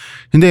거거든.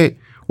 근데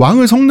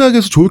왕을 성나게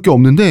해서 좋을 게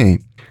없는데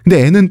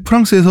근데 애는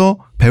프랑스에서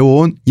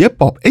배워온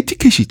예법,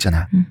 에티켓이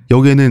있잖아.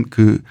 여기에는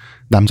그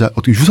남자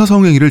어떻게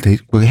유사성행위를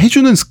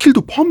해주는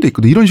스킬도 포함되어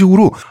있거든. 이런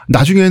식으로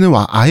나중에는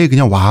아예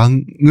그냥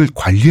왕을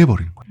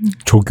관리해버리는 거야.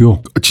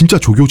 조교. 진짜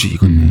조교지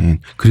이거는.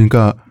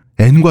 그러니까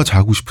앤과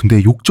자고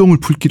싶은데 욕정을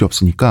풀 길이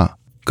없으니까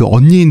그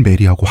언니인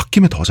메리하고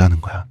홧김에 더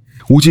자는 거야.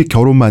 오직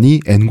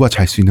결혼만이 앤과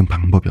잘 수 있는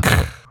방법이었어.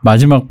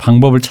 마지막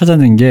방법을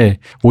찾아낸 게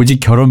오직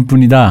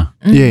결혼뿐이다.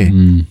 예.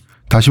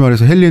 다시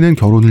말해서 헨리는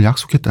결혼을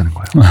약속했다는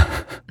거예요.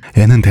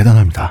 앤은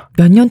대단합니다.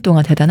 몇 년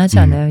동안 대단하지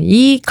않아요?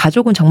 이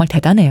가족은 정말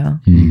대단해요.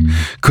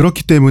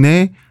 그렇기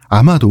때문에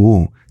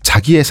아마도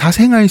자기의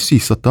사생아일 수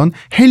있었던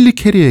헨리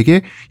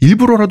캐리에게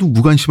일부러라도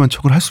무관심한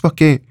척을 할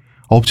수밖에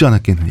없지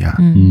않았겠느냐.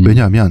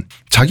 왜냐하면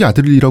자기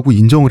아들이라고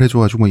인정을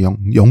해줘가지고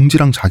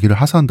영지랑 자기를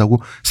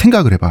하사한다고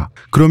생각을 해봐.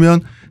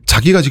 그러면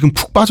자기가 지금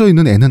푹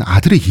빠져있는 애는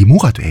아들의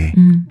이모가 돼.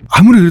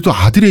 아무리 그래도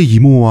아들의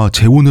이모와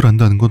재혼을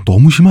한다는 건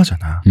너무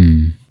심하잖아.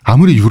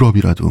 아무리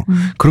유럽이라도.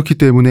 그렇기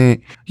때문에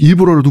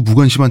일부러라도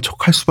무관심한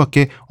척할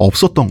수밖에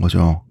없었던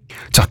거죠.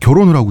 자,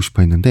 결혼을 하고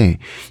싶어 했는데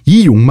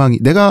이 욕망이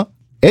내가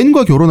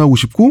앤과 결혼하고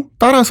싶고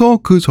따라서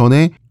그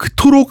전에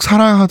그토록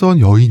사랑하던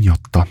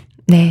여인이었던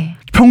네.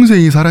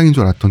 평생이 사랑인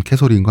줄 알았던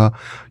캐서린과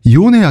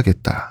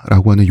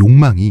이혼해야겠다라고 하는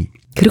욕망이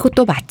그리고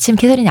또 마침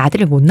캐서린이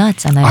아들을 못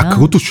낳았잖아요. 아,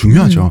 그것도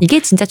중요하죠.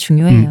 이게 진짜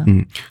중요해요.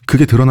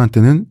 그게 드러난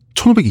때는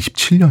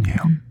 1527년이에요.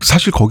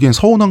 사실 거기엔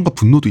서운함과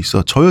분노도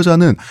있어. 저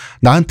여자는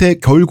나한테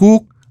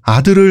결국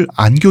아들을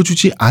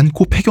안겨주지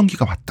않고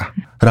폐경기가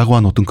왔다라고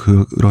한 어떤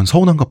그런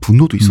서운함과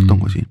분노도 있었던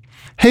거지.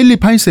 헨리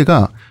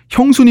 8세가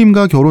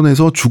형수님과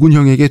결혼해서 죽은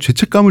형에게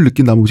죄책감을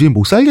느낀 나머지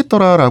못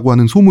살겠더라라고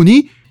하는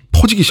소문이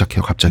터지기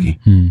시작해요. 갑자기.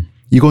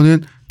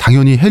 이거는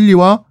당연히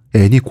헨리와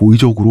앤이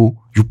고의적으로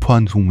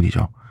유포한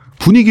소문이죠.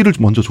 분위기를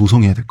먼저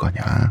조성해야 될 거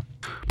아니야.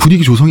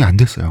 분위기 조성이 안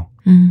됐어요.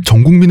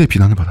 전 국민의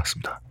비난을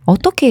받았습니다.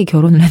 어떻게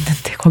결혼을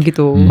했는데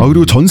거기도.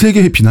 그리고 전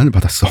세계의 비난을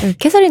받았어.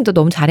 캐서린도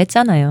너무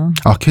잘했잖아요.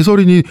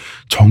 캐서린이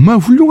정말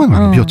훌륭한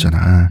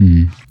왕비였잖아.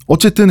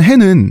 어쨌든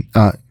앤은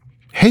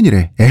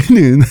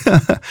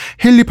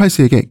헨리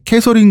 8세에게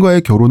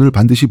캐서린과의 결혼을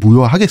반드시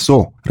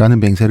무효하겠소라는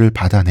맹세를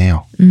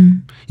받아내요.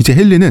 이제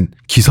헨리는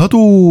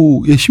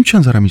기사도에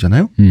심취한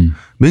사람이잖아요.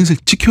 맹세를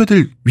지켜야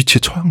될 위치에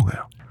처한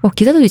거예요. 뭐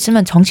기사도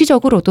있지만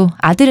정치적으로도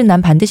아들은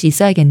난 반드시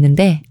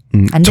있어야겠는데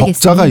안 되겠으니.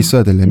 적자가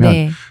있어야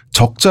되려면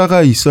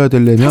적자가 있어야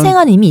되려면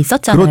사생아는 이미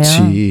있었잖아요.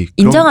 그렇지.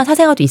 인정한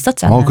사생아도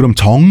있었잖아요. 그럼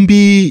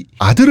정비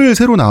아들을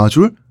새로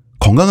낳아줄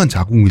건강한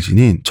자궁을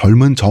지닌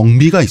젊은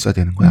정비가 있어야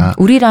되는 거야.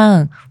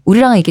 우리랑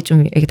이게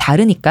좀 이게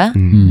다르니까.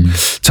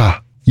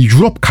 자, 이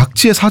유럽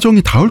각지의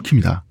사정이 다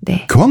얽힙니다.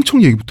 네.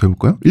 교황청 얘기부터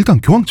해볼까요? 일단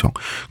교황청.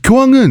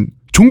 교황은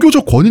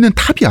종교적 권위는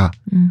탑이야.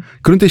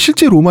 그런데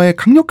실제 로마에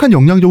강력한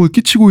영향력을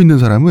끼치고 있는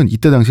사람은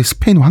이때 당시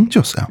스페인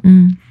황제였어요.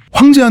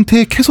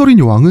 황제한테 캐서린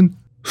여왕은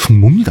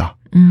숙모입니다.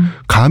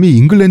 감히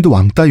잉글랜드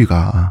왕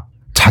따위가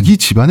자기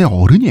집안의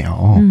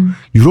어른이에요.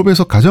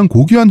 유럽에서 가장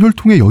고귀한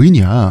혈통의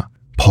여인이야.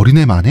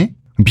 버리네 마네?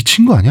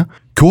 미친 거 아니야?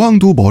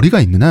 교황도 머리가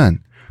있는 한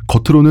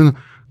겉으로는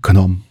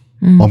근엄,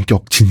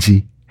 엄격,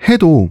 진지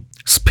해도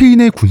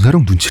스페인의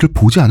군사력 눈치를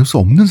보지 않을 수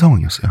없는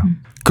상황이었어요.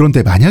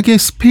 그런데 만약에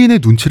스페인의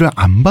눈치를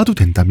안 봐도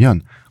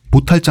된다면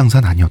못할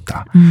장사는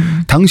아니었다.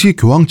 당시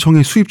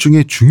교황청의 수입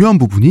중에 중요한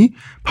부분이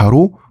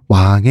바로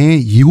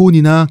왕의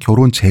이혼이나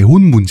결혼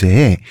재혼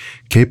문제에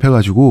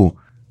개입해가지고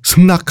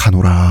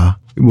승낙하노라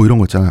뭐 이런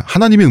거 있잖아.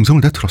 하나님의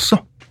음성을 내가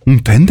들었어.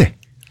 된대.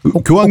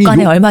 교황이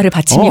옷간에 얼마를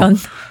바치면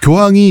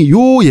교황이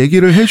요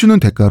얘기를 해주는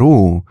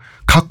대가로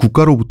각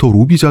국가로부터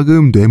로비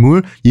자금,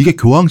 뇌물 이게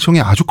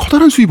교황청의 아주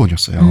커다란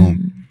수입원이었어요.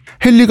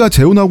 헨리가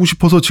재혼하고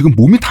싶어서 지금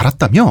몸이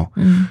달았다며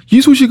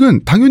이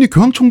소식은 당연히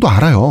교황청도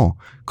알아요.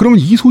 그러면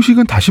이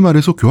소식은 다시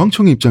말해서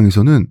교황청의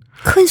입장에서는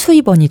큰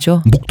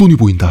수입원이죠. 목돈이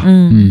보인다.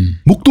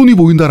 목돈이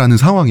보인다라는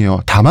상황이에요.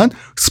 다만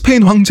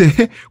스페인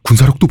황제의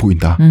군사력도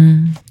보인다.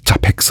 자,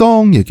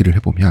 백성 얘기를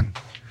해보면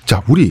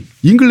자, 우리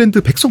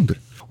잉글랜드 백성들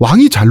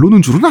왕이 잘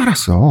노는 줄은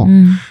알았어.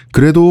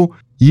 그래도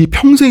이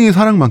평생의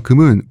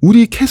사랑만큼은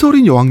우리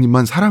캐서린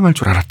여왕님만 사랑할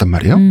줄 알았단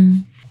말이에요.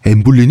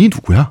 엠블린이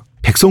누구야?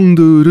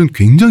 백성들은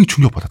굉장히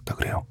충격받았다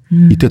그래요.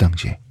 이때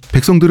당시에.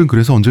 백성들은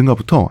그래서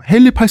언젠가부터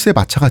헨리 8세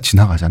마차가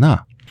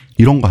지나가잖아.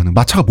 이런 거 하는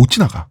마차가 못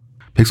지나가.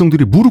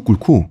 백성들이 무릎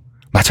꿇고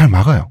마차를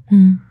막아요.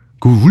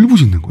 그거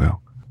울부짖는 거예요.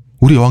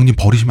 우리 여왕님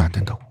버리시면 안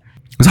된다고.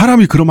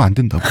 사람이 그러면 안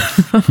된다고.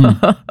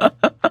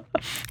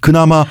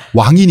 그나마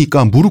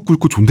왕이니까 무릎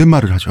꿇고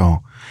존댓말을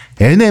하죠.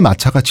 N의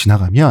마차가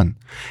지나가면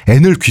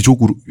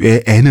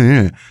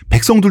N을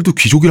백성들도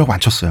귀족이라고 안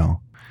쳤어요.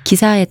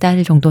 기사에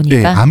딸 정도니까.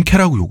 네,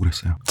 암캐라고 욕을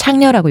했어요.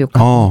 창녀라고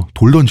욕하고.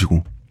 돌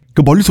던지고.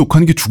 그러니까 멀리서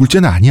욕하는 게 죽을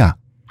죄는 아니야.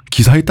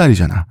 기사의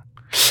딸이잖아.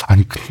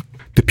 아니,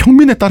 근데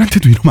평민의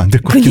딸한테도 이러면 안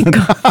될 것 같긴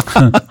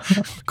한데.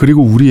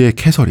 그리고 우리의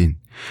캐서린.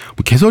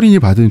 캐서린이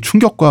받은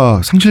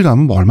충격과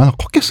상실감은 뭐 얼마나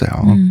컸겠어요.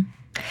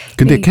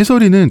 근데 네.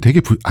 캐서린은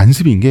되게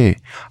안습인 게,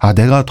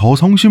 내가 더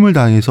성심을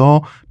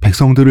다해서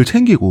백성들을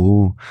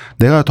챙기고,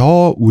 내가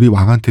더 우리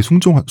왕한테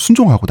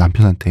순종하고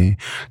남편한테,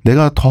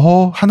 내가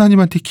더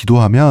하나님한테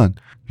기도하면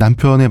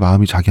남편의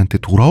마음이 자기한테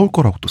돌아올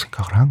거라고 또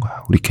생각을 한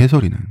거야. 우리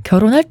캐서린은.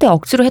 결혼할 때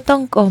억지로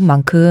했던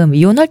것만큼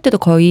이혼할 때도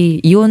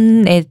거의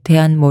이혼에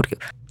대한 뭐 이렇게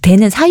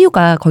되는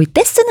사유가 거의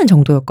떼쓰는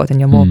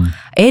정도였거든요. 뭐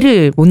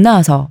애를 못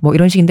낳아서 뭐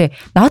이런 식인데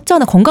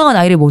낳았잖아. 건강한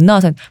아이를 못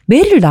낳아서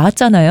메리를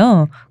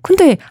낳았잖아요.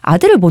 근데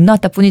아들을 못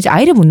낳았다 뿐이지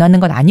아이를 못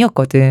낳는 건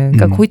아니었거든.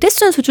 그러니까 거의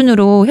떼쓰는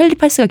수준으로 헨리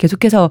 8세가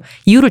계속해서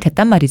이유를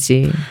댔단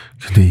말이지.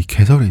 근데 이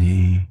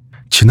캐서린이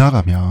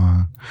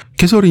지나가면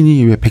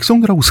캐서린이 왜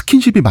백성들하고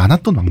스킨십이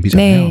많았던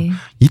왕비잖아요. 네.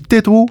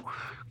 이때도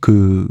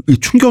이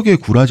충격에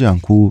굴하지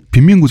않고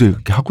빈민구제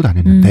이렇게 하고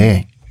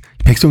다녔는데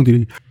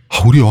백성들이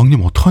우리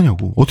여왕님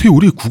어떡하냐고. 어떻게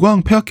우리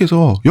국왕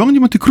폐하께서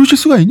여왕님한테 그러실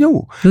수가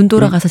있냐고. 눈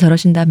돌아가서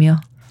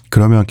저러신다며.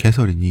 그러면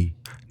캐서린이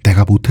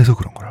내가 못해서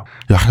그런 거라고.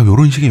 약간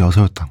이런 식의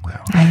여서였던 거예요.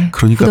 아유,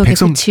 그러니까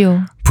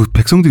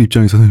백성들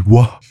입장에서는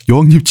와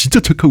여왕님 진짜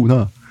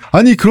착하구나.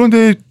 아니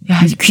그런데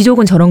야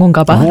귀족은 저런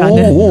건가 봐.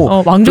 라는.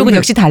 왕족은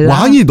역시 달라.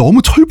 왕이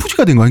너무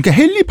철부지가 된 거야.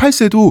 그러니까 헨리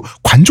 8세도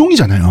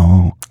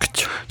관종이잖아요.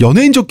 그렇죠.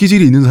 연예인적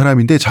기질이 있는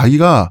사람인데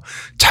자기가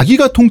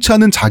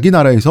통치하는 자기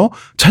나라에서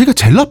자기가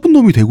제일 나쁜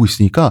놈이 되고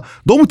있으니까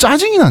너무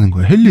짜증이 나는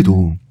거예요.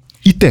 헨리도.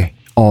 이때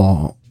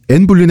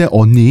앤 불린의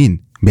언니인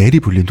메리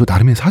불린도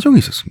나름의 사정이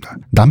있었습니다.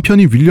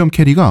 남편이 윌리엄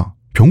캐리가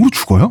병으로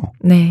죽어요.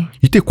 네.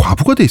 이때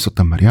과부가 돼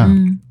있었단 말이야.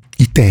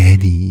 이때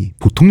앤이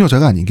보통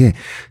여자가 아닌 게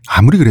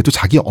아무리 그래도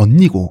자기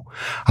언니고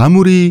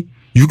아무리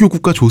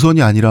유교국가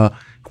조선이 아니라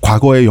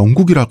과거의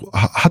영국이라고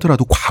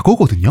하더라도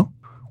과거거든요.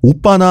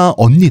 오빠나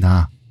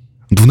언니나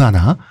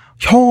누나나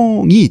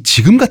형이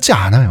지금 같지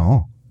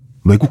않아요.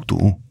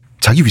 외국도.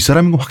 자기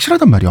윗사람인 건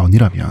확실하단 말이야.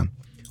 언니라면.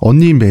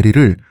 언니인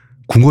메리를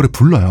궁궐에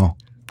불러요.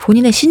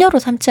 본인의 시녀로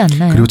삼지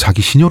않나요? 그리고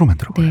자기 시녀로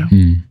만들어가요.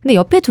 네. 근데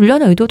옆에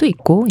두려는 의도도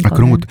있고.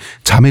 그런 것도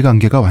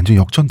자매관계가 완전히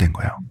역전된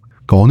거예요.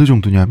 그러니까 어느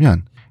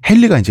정도냐면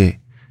헨리가 이제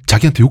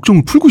자기한테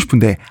욕정을 풀고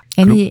싶은데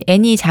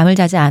애니 잠을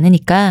자지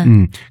않으니까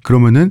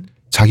그러면은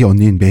자기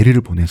언니인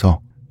메리를 보내서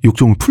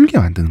욕정을 풀게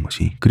만드는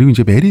거지. 그리고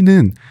이제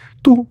메리는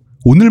또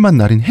오늘만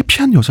날인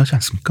해피한 여자지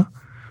않습니까?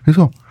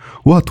 그래서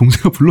와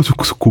동생아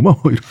불러줬고서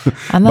고마워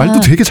이러면서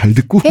말도 되게 잘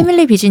듣고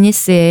패밀리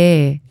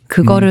비즈니스에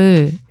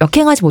그거를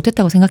역행하지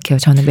못했다고 생각해요.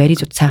 저는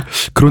메리조차.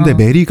 그런데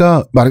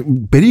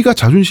메리가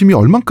자존심이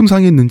얼만큼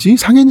상했는지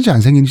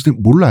안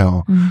상했는지는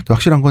몰라요.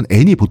 확실한 건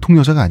앤이 보통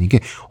여자가 아닌 게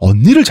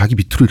언니를 자기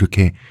밑으로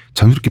이렇게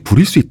자연스럽게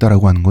부릴 수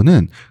있다라고 하는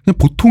거는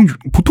그냥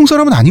보통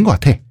사람은 아닌 것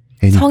같아.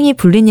 앤이. 성이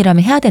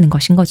불린이라면 해야 되는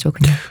것인 거죠.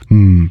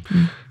 그냥.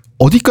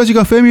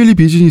 어디까지가 패밀리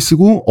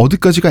비즈니스고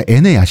어디까지가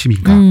앤의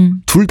야심인가.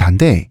 둘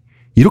다인데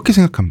이렇게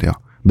생각하면 돼요.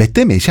 몇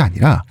대 몇이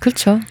아니라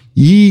그렇죠.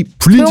 이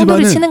불린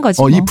집안은 치는 거지,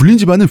 뭐. 이 불린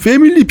집안은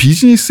패밀리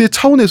비즈니스의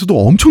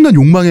차원에서도 엄청난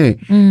욕망의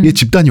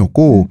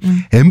집단이었고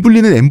앤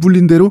불린은 앤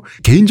불린대로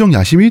개인적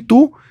야심이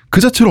또 그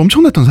자체로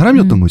엄청났던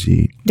사람이었던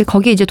거지. 근데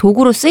거기에 이제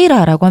도구로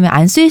쓰이라라고 하면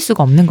안 쓰일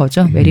수가 없는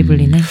거죠. 메리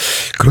불린은.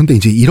 그런데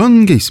이제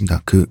이런 게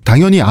있습니다.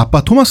 당연히 아빠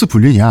토마스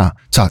불린이야.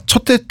 자,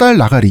 첫째 딸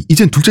나가리.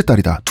 이젠 둘째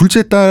딸이다.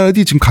 둘째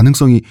딸이 지금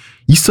가능성이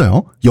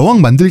있어요. 여왕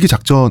만들기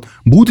작전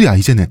모두야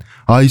이제는.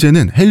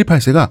 이제는 헨리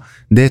 8세가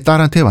내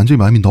딸한테 완전히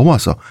마음이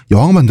넘어왔어.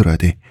 여왕 만들어야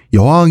돼.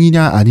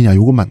 여왕이냐 아니냐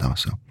요것만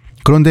남았어.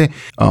 그런데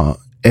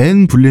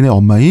앤 불린의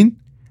엄마인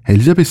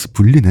엘리자베스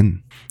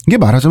불린은 이게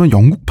말하자면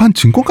영국판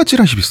증권가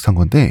찌라시 비슷한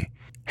건데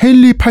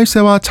헨리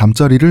 8세와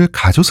잠자리를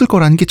가졌을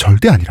거라는 게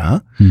절대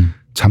아니라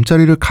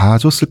잠자리를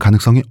가졌을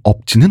가능성이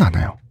없지는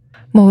않아요.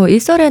 뭐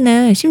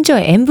일설에는 심지어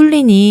앤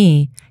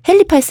불린이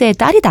헨리 8세의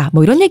딸이다.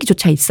 뭐 이런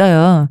얘기조차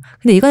있어요.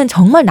 근데 이거는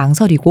정말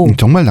낭설이고.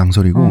 정말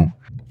낭설이고.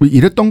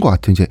 이랬던 것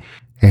같아. 이제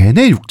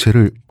앤의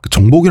육체를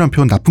정복이란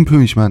표현 나쁜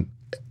표현이지만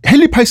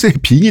헨리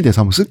 8세의 빙의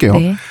대해서 한번 쓸게요.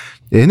 네.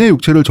 앤의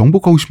육체를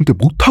정복하고 싶은데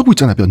못하고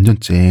있잖아 몇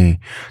년째.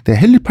 근데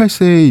헨리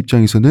 8세의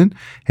입장에서는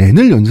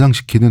앤을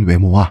연상시키는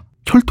외모와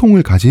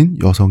혈통을 가진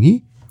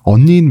여성이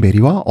언니인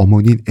메리와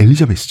어머니인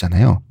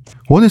엘리자베스잖아요.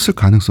 원했을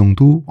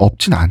가능성도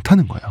없진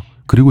않다는 거예요.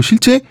 그리고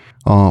실제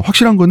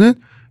확실한 거는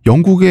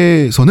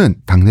영국에서는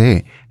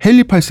당내에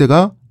헨리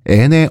 8세가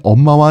앤의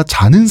엄마와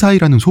자는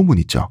사이라는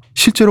소문이 있죠.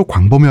 실제로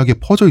광범위하게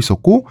퍼져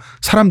있었고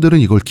사람들은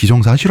이걸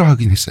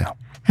기정사실화하긴 했어요.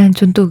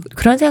 전 또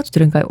그런 생각도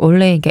들은 거예요.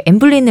 원래 이게 앤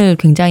불린을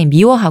굉장히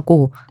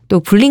미워하고 또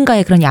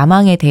불린과의 그런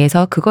야망에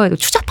대해서 그거에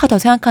추잡하다고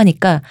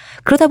생각하니까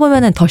그러다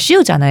보면은 더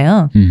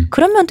씌우잖아요.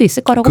 그런 면도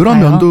있을 거라고 봐요. 그런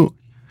면도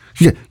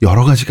이게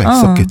여러 가지가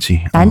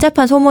있었겠지.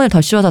 난잡한 소문을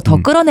더 씌워서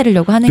더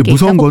끌어내리려고 하는 게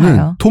무서운 있다고 거는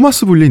봐요.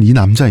 토마스 불린 이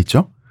남자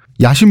있죠?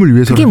 야심을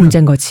위해서 그게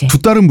문제인 거지. 두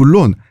딸은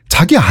물론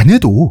자기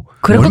아내도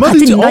그런 것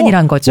같은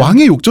인간이란 거죠.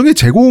 왕의 욕정에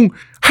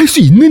제공할 수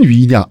있는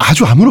위이냐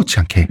아주 아무렇지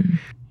않게.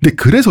 근데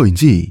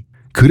그래서인지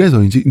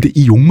근데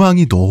이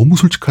욕망이 너무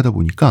솔직하다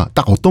보니까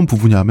딱 어떤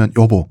부분이냐면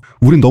여보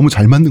우린 너무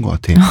잘 맞는 것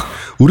같아.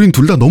 우린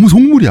둘 다 너무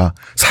속물이야.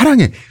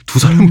 사랑해. 두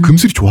사람은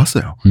금슬이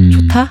좋았어요.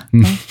 좋다.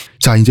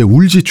 자 이제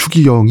울지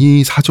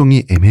추기경이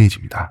사정이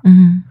애매해집니다.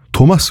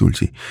 토마스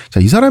울지. 자,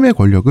 이 사람의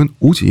권력은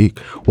오직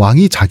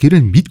왕이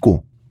자기를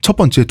믿고 첫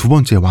번째, 두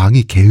번째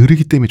왕이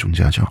게으르기 때문에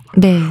존재하죠.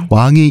 네.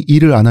 왕이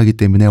일을 안 하기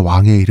때문에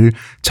왕의 일을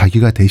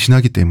자기가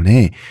대신하기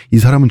때문에 이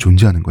사람은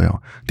존재하는 거예요.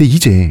 근데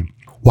이제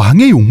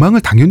왕의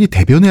욕망을 당연히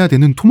대변해야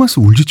되는 토마스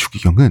울지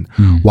추기경은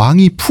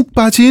왕이 푹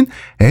빠진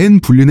앤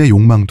불린의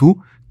욕망도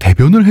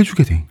대변을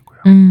해주게 된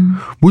거예요.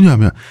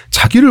 뭐냐면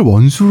자기를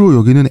원수로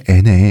여기는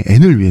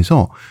앤을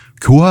위해서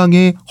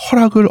교황의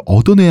허락을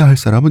얻어내야 할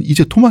사람은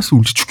이제 토마스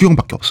울지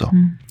추기경밖에 없어.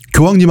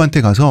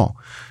 교황님한테 가서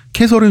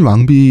캐서린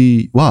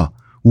왕비와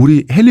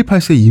우리 헨리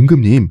 8세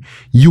임금님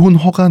이혼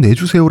허가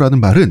내주세요라는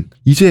말은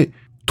이제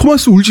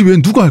토마스 울지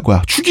외엔 누가 할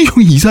거야?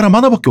 추기경이 이 사람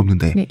하나밖에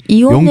없는데. 네,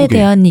 이혼에 영국에.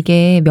 대한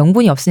이게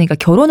명분이 없으니까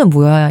결혼은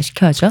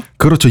무효화시켜야죠.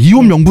 그렇죠.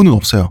 이혼 명분은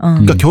없어요.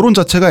 그러니까 결혼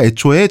자체가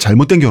애초에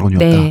잘못된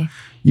결혼이었다. 네.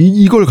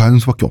 이걸 가는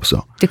수밖에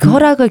없어. 근데 그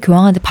허락을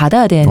교황한테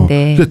받아야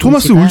되는데. 근데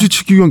토마스 울지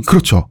추기경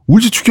그렇죠.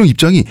 울지 추기경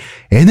입장이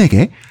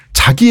앤에게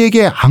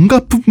자기에게 안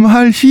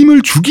갚음할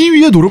힘을 주기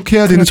위해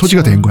노력해야 되는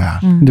처지가 된 거야.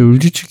 근데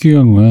울지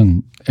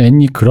추기경은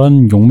앤이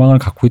그런 욕망을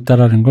갖고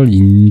있다라는 걸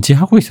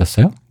인지하고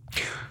있었어요?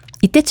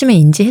 이때쯤에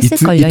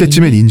인지했을걸요.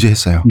 이때쯤엔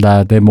인지했어요.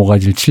 나 내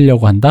모가지를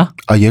치려고 한다?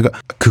 얘가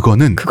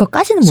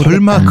그거까지는 모르겠다.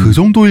 설마 그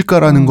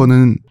정도일까라는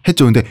거는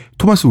했죠. 근데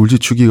토마스 울지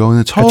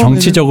추기경은 처음에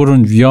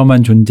정치적으로는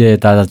위험한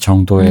존재다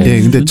정도의.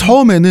 네, 근데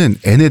처음에는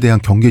앤에 대한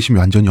경계심이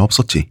완전히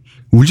없었지.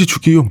 울지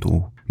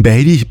추기경도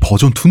메리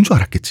버전 2인 줄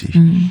알았겠지.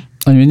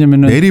 아니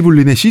왜냐면은 메리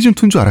불린의 시즌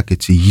 2인 줄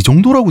알았겠지. 이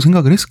정도라고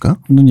생각을 했을까?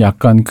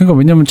 약간 그러니까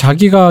왜냐면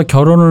자기가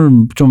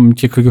결혼을 좀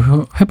이렇게 그게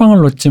회방을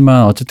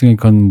놓았지만 어쨌든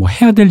그건 뭐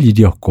해야 될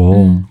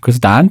일이었고 그래서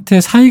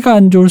나한테 사이가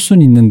안 좋을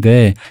수는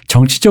있는데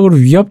정치적으로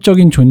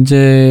위협적인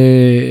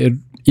존재일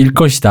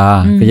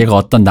것이다. 그러니까 얘가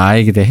어떤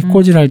나에게 대해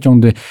해코지를 할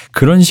정도의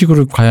그런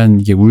식으로 과연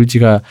이게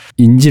울지가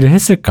인지를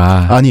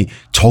했을까? 아니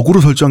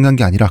적으로 설정한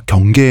게 아니라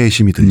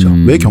경계심이 들죠.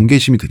 왜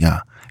경계심이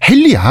드냐?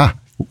 헨리야.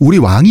 우리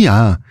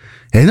왕이야.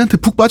 앤한테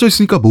푹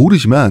빠져있으니까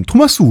모르지만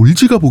토마스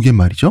울지가 보기엔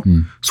말이죠.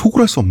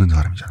 속을 할 수 없는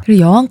사람이잖아.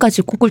 그리고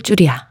여왕까지 꼽을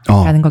줄이야.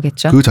 라는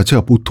거겠죠. 그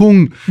자체가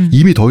보통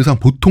이미 더 이상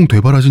보통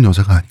되바라진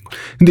여자가 아닌 거야.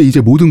 근데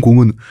이제 모든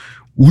공은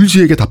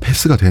울지에게 다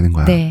패스가 되는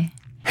거야. 네.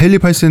 헨리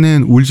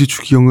 8세는 울지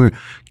추기경을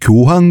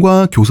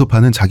교황과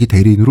교섭하는 자기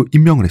대리인으로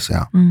임명을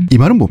했어요. 이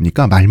말은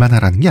뭡니까? 말만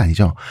하라는 게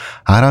아니죠.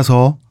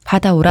 알아서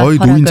받아오라.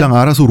 노인장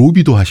알아서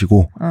로비도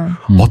하시고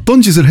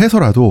어떤 짓을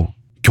해서라도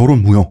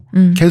결혼 무효.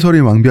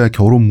 캐서린 왕비와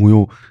결혼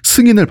무효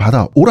승인을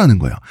받아 오라는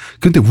거예요.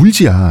 그런데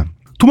울지야.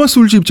 토마스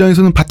울지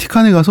입장에서는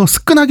바티칸에 가서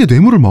스끈하게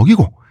뇌물을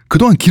먹이고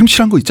그동안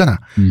기름칠한 거 있잖아.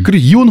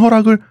 그리고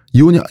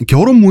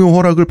결혼 무효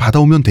허락을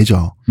받아오면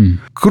되죠.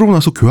 그러고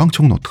나서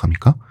교황청은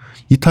어떡합니까?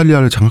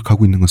 이탈리아를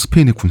장악하고 있는 건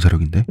스페인의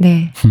군사력인데.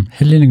 네.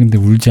 헨리는 근데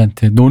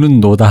울지한테 노는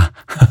노다.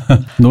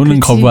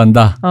 노는 그치?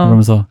 거부한다.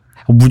 그러면서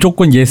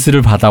무조건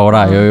예스를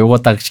받아오라. 요거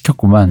딱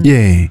시켰구만.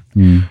 예.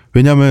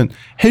 왜냐하면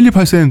헨리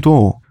 8세는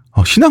또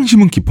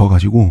신앙심은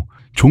깊어가지고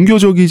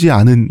종교적이지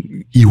않은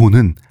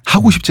이혼은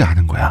하고 싶지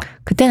않은 거야.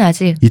 그때는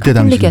아직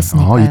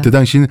카톨릭이었으니까. 이때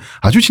당시는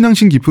아주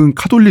신앙심 깊은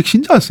카톨릭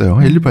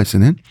신자였어요. 헨리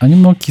 8세는. 아니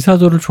뭐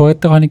기사도를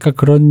좋아했다고 하니까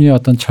그런 류의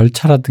어떤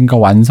절차라든가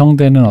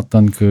완성되는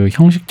어떤 그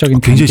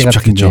형식적인 굉장히 단계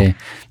같은 게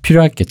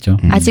필요했겠죠.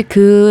 아직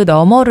그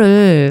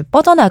너머를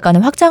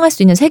뻗어나가는 확장할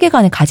수 있는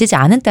세계관을 가지지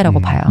않은 때라고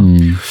봐요.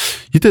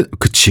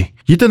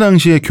 이때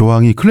당시에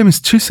교황이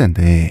클레멘스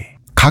 7세인데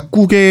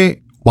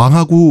각국의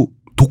왕하고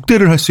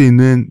독대를 할 수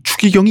있는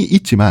추기경이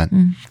있지만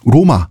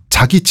로마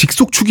자기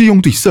직속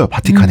추기경도 있어요.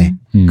 바티칸에.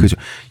 그죠.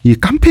 이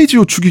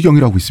캄페지오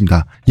추기경이라고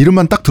있습니다.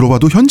 이름만 딱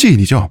들어봐도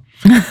현지인이죠.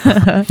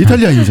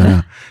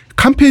 이탈리아인이잖아.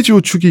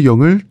 캄페지오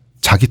추기경을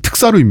자기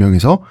특사로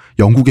임명해서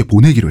영국에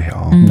보내기로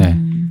해요. 네.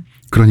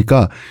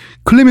 그러니까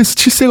클레멘스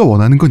 7세가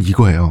원하는 건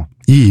이거예요.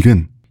 이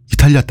일은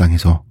이탈리아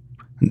땅에서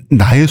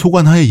나의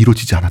소관하에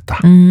이루어지지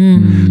않았다.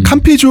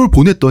 캄페지오를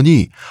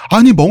보냈더니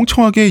아니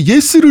멍청하게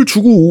예스를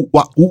주고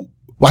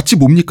왔지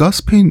뭡니까?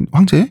 스페인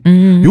황제?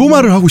 요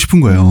말을 하고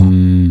싶은 거예요.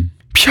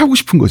 피하고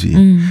싶은 거지.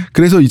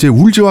 그래서 이제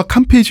울지와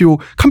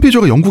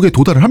캄페지오가 영국에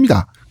도달을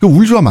합니다. 그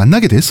울지와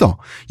만나게 됐어.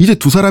 이제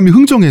두 사람이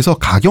흥정해서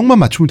가격만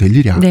맞추면 될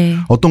일이야. 네.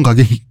 어떤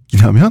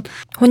가격이냐면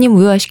혼인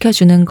무효화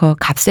시켜주는 거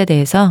값에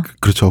대해서.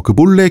 그렇죠. 그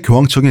몰래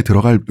교황청에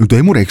들어갈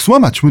뇌물 액수만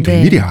맞추면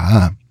될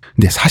일이야.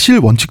 근데 사실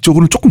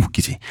원칙적으로는 조금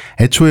웃기지.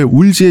 애초에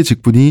울지의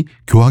직분이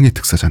교황의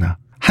특사잖아.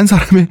 한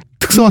사람의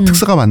특사와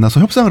특사가 만나서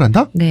협상을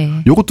한다?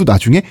 네. 이것도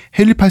나중에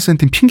헨리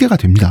 8세한테는 핑계가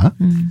됩니다.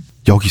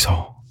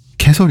 여기서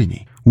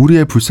캐서린이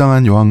우리의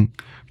불쌍한 여왕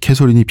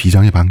캐서린이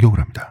비장의 반격을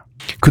합니다.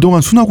 그동안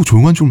순하고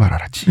조용한 줄만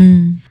알았지.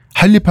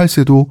 헨리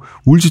 8세도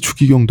울지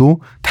추기경도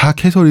다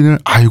캐서린을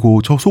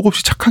아이고 저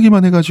속없이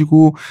착하기만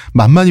해가지고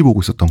만만히 보고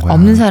있었던 거야.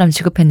 없는 사람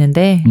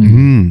취급했는데.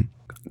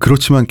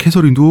 그렇지만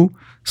캐서린도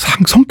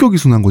성격이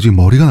순한 거지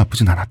머리가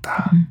나쁘진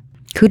않았다.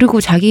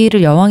 그리고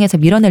자기를 여왕에서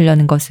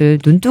밀어내려는 것을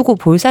눈뜨고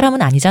볼 사람은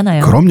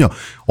아니잖아요. 그럼요.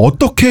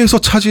 어떻게 해서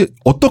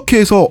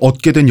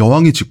얻게 된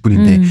여왕의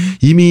직분인데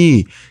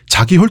이미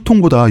자기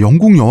혈통보다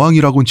영국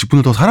여왕이라고는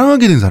직분을 더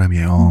사랑하게 된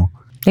사람이에요.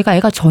 내가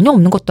애가 전혀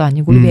없는 것도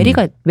아니고 우리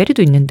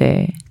메리도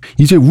있는데.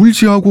 이제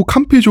울지하고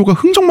캄페지오가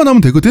흥정만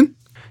하면 되거든.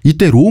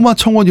 이때 로마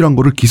청원이란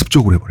거를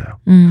기습적으로 해버려요.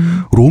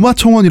 로마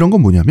청원이란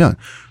건 뭐냐면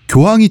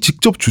교황이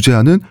직접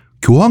주재하는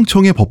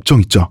교황청의 법정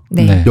있죠.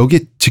 네. 여기에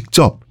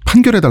직접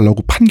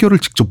판결해달라고 판결을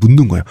직접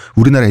묻는 거예요.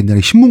 우리나라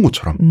옛날에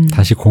신문고처럼.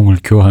 다시 공을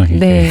교황에게.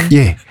 네.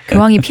 예.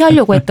 교황이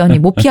피하려고 했더니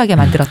못 피하게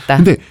만들었다.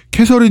 근데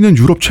캐서린은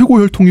유럽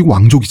최고 혈통이고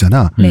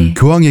왕족이잖아. 네.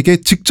 교황에게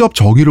직접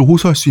정의를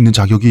호소할 수 있는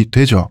자격이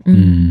되죠.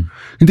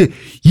 근데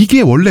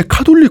이게 원래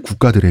카톨릭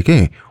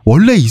국가들에게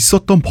원래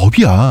있었던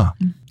법이야.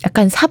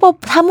 약간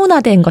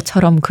사문화된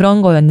것처럼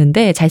그런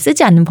거였는데 잘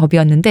쓰지 않는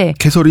법이었는데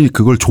캐서린이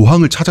그걸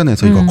조항을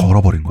찾아내서 이거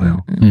걸어버린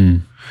거예요.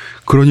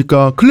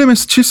 그러니까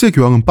클레멘스 7세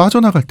교황은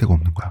빠져나갈 데가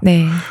없는 거야.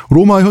 네.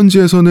 로마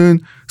현지에서는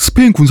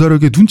스페인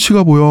군사력의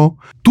눈치가 보여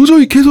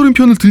도저히 캐서린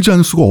편을 들지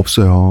않을 수가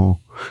없어요.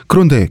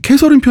 그런데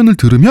캐서린 편을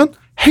들으면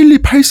헨리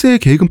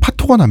 8세의 계획은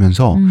파토가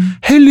나면서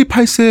헨리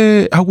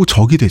 8세하고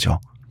적이 되죠.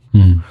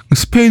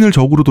 스페인을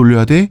적으로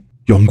돌려야 돼.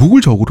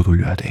 영국을 적으로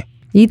돌려야 돼.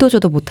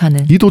 이도저도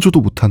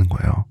못하는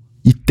거예요.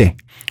 이때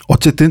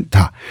어쨌든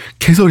다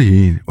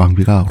캐서린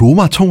왕비가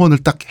로마 청원을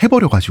딱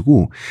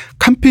해버려가지고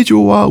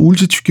캄페지오와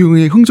울지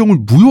추기경의 흥정을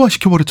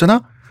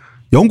무효화시켜버렸잖아.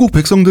 영국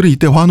백성들은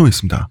이때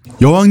환호했습니다.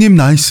 여왕님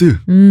나이스.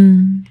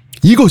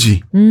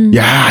 이거지.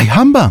 야,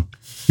 한방.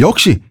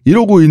 역시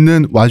이러고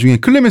있는 와중에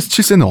클레멘스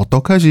 7세는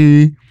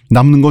어떡하지.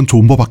 남는 건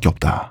좋은 법밖에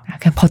없다.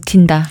 그냥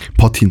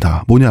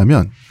버틴다.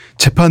 뭐냐면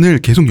재판을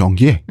계속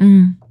연기해.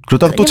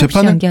 그러다가 또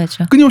재판을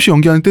끊임없이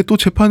연기하는데 또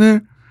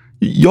재판을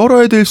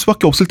열어야 될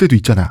수밖에 없을 때도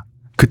있잖아.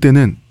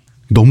 그때는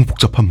너무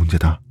복잡한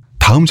문제다.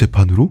 다음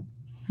재판으로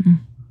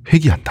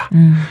회귀한다.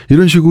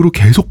 이런 식으로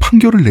계속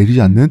판결을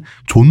내리지 않는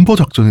존버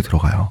작전에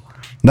들어가요.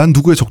 난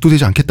누구의 적도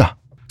되지 않겠다.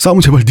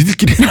 싸움은 제발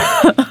니들끼리.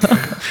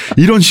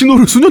 이런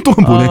신호를 수년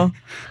동안 보내.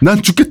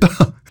 난 죽겠다.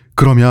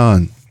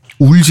 그러면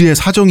울지의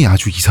사정이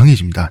아주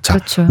이상해집니다. 자,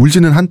 그렇죠.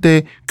 울지는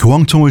한때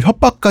교황청을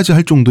협박까지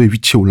할 정도의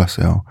위치에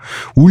올랐어요.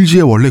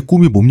 울지의 원래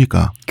꿈이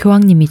뭡니까?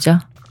 교황님이죠.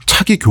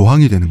 차기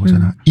교황이 되는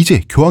거잖아.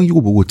 이제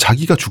교황이고 뭐고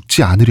자기가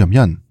죽지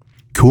않으려면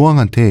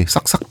교황한테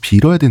싹싹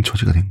빌어야 되는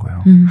처지가 된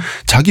거예요.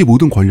 자기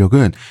모든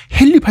권력은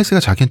헨리 8세가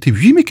자기한테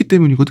위임했기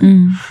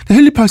때문이거든. 근데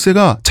헨리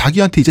 8세가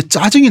자기한테 이제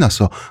짜증이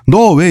났어.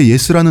 너 왜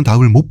예스라는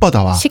답을 못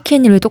받아와.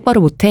 시킨 일을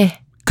똑바로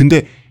못해.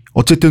 근데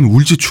어쨌든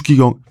울지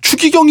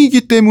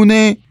추기경이기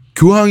때문에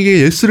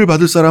교황에게 예스를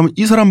받을 사람은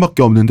이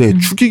사람밖에 없는데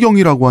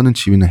추기경이라고 하는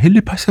지위는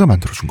헨리 8세가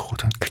만들어준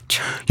거거든.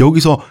 그쵸.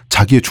 여기서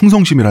자기의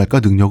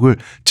충성심이랄까 능력을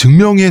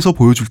증명해서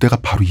보여줄 때가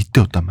바로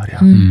이때였단 말이야.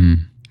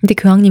 근데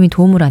교황님이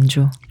도움을 안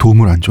줘.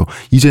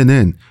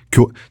 이제는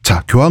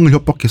교황을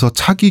협박해서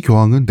차기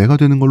교황은 내가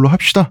되는 걸로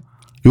합시다.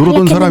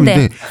 이러던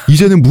사람인데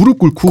이제는 무릎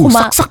꿇고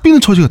싹싹 비는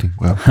처지가 된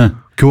거야.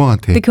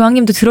 교황한테. 근데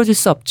교황님도 들어줄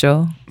수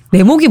없죠.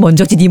 내 목이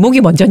먼저지 네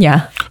목이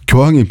먼저냐.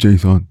 교황의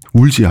입장에선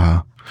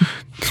울지야.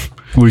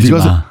 울지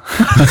마.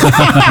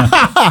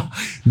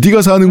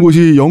 네가 사는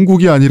곳이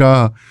영국이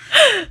아니라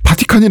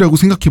바티칸이라고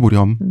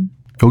생각해보렴.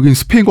 여긴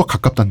스페인과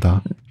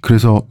가깝단다.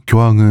 그래서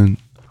교황은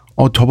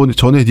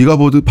전에 네가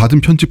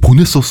받은 편지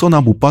보냈었어? 나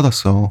못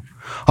받았어.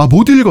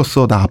 못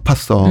읽었어. 나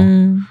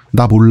아팠어.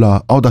 나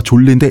몰라. 나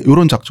졸린데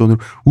이런 작전으로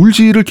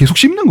울지를 계속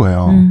씹는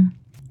거예요.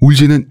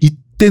 울지는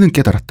이때는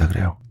깨달았다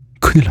그래요.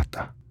 큰일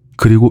났다.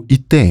 그리고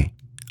이때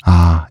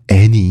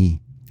앤이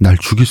날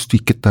죽일 수도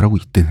있겠다라고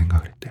이때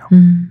생각을 했대요.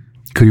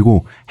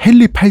 그리고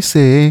헨리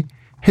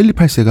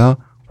 8세가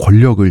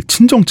권력을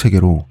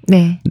친정체계로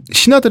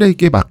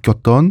신하들에게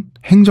맡겼던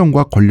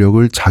행정과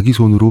권력을 자기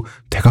손으로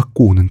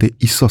되갖고 오는 데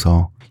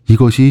있어서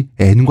이것이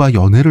앤과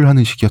연애를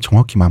하는 시기가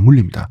정확히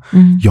맞물립니다.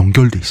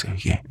 연결돼 있어요,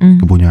 이게.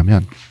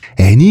 뭐냐면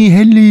앤이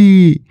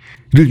헨리를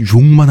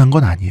유혹만 한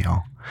건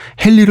아니에요.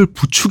 헨리를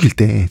부추길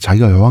때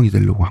자기가 여왕이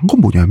되려고 한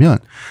건 뭐냐면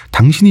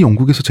당신이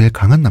영국에서 제일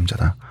강한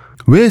남자다.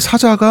 왜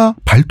사자가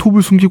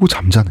발톱을 숨기고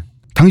잠자는?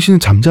 당신은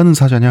잠자는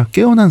사자냐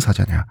깨어난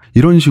사자냐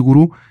이런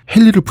식으로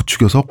헨리를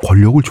부추겨서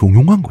권력을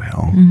종용한 거예요.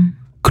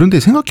 그런데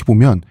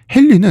생각해보면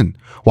헨리는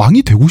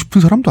왕이 되고 싶은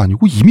사람도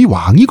아니고 이미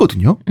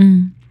왕이거든요.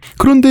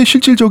 그런데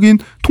실질적인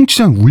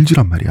통치자는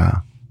울지란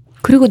말이야.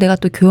 그리고 내가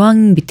또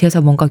교황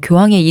밑에서 뭔가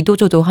교황의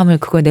이도저도함을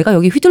그걸 내가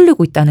여기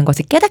휘둘리고 있다는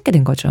것을 깨닫게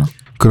된 거죠.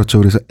 그렇죠.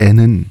 그래서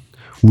앤은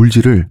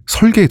울지를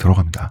설계에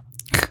들어갑니다.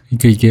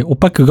 이게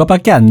오빠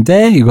그거밖에 안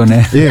돼?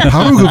 이거네. 예,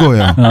 바로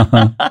그거예요.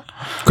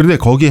 그런데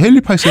거기에 헨리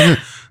 8세는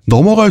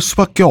넘어갈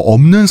수밖에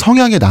없는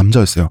성향의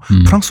남자였어요.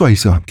 프랑스와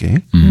일세와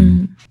함께.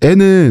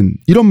 앤은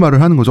이런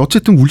말을 하는 거죠.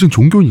 어쨌든 울지는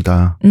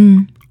종교인이다.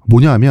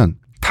 뭐냐 하면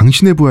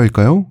당신의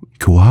부하일까요?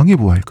 교황의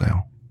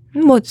부하일까요?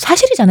 뭐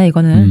사실이잖아요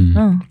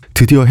이거는.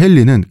 드디어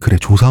헨리는 그래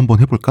조사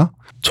한번 해볼까?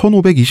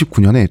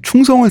 1529년에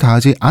충성을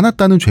다하지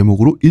않았다는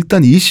죄목으로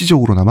일단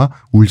일시적으로나마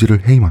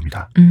울지를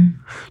해임합니다.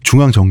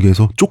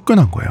 중앙정계에서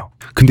쫓겨난 거예요.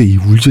 근데 이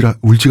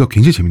울지가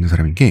굉장히 재밌는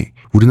사람인 게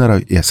우리나라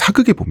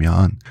사극에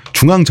보면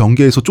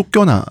중앙정계에서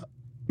쫓겨나면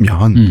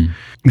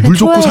물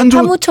좋고 산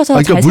좋은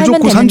물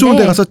좋고 산 좋은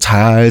데 가서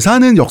잘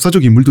사는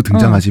역사적 인물도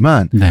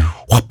등장하지만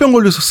화병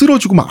걸려서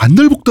쓰러지고 막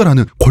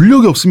안달복달하는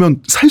권력이 없으면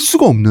살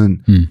수가 없는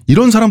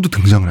이런 사람도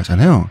등장을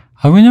하잖아요.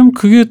 왜냐면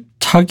그게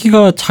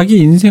자기가 자기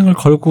인생을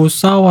걸고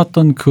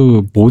쌓아왔던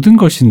그 모든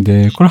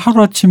것인데 그걸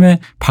하루아침에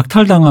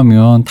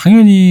박탈당하면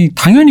당연히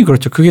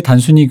그렇죠. 그게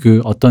단순히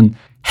그 어떤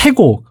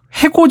해고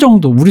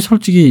정도. 우리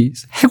솔직히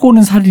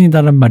해고는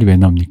살인이다라는 말이 왜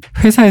나옵니까?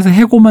 회사에서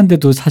해고만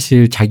돼도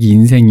사실 자기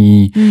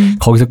인생이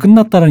거기서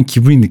끝났다라는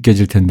기분이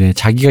느껴질 텐데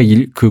자기가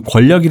그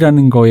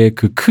권력이라는 거에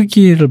그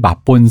크기를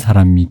맛본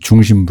사람이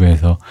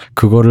중심부에서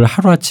그거를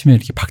하루아침에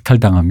이렇게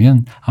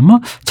박탈당하면 아마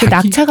그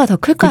낙차가 더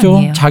클 거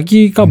아니에요.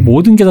 자기가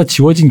모든 게 다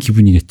지워진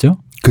기분이겠죠?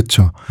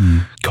 그렇죠.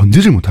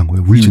 견디질 못한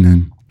거예요.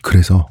 울지는.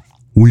 그래서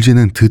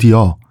울지는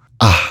드디어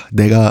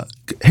내가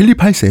헨리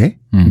 8세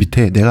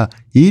밑에 내가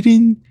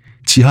 1인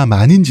지하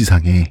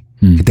만인지상에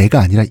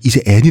내가 아니라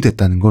이제 앤이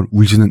됐다는 걸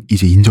울지는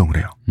이제 인정을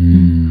해요.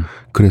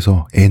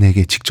 그래서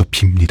앤에게 직접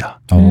빕니다.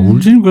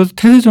 울지는 그래서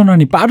태세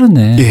전환이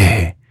빠르네.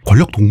 예,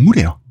 권력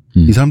동물이에요.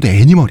 이 사람도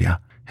애니멀이야.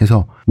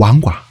 해서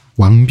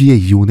왕비의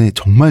이혼에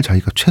정말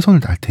자기가 최선을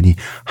다할 테니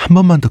한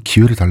번만 더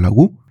기회를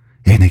달라고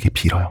앤에게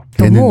빌어요.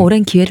 너무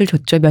오랜 기회를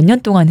줬죠. 몇 년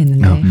동안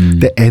했는데.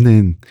 근데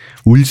앤은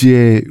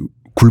울지의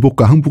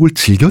굴복과 항복을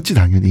즐겼지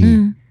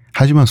당연히.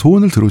 하지만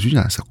소원을 들어주지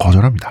않았어요.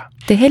 거절합니다.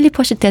 그때 헨리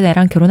퍼시 때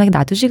나랑 결혼하게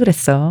놔두지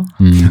그랬어.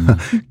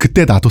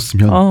 그때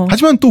놔뒀으면.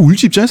 하지만 또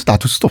울지 입장에서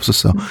놔둘 수도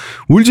없었어.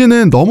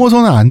 울지는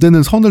넘어서는 안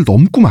되는 선을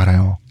넘고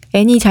말아요.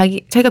 앤이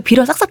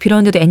자기가 싹싹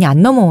빌었는데도 앤이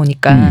안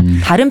넘어오니까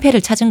다른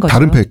패를 찾은 거죠.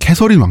 다른 패,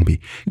 캐서린 왕비.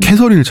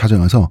 캐서린을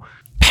찾아가서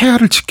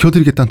폐하를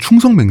지켜드리겠다는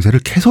충성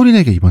맹세를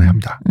캐서린에게 이번에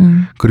합니다.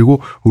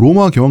 그리고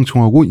로마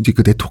교황청하고 이제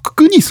그 네트워크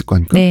끈이 있을 거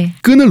아닙니까? 네.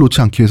 끈을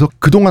놓지 않기 위해서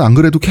그동안 안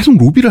그래도 계속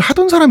로비를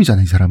하던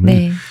사람이잖아요, 이 사람은.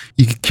 네.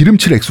 이게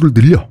기름칠 액수를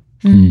늘려.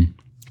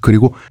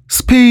 그리고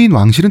스페인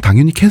왕실은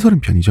당연히 캐서린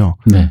편이죠.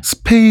 네.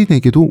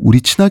 스페인에게도 우리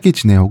친하게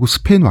지내하고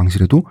스페인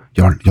왕실에도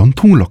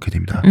연통을 넣게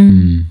됩니다.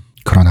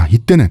 그러나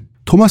이때는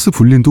토마스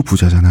불린도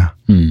부자잖아.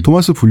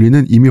 토마스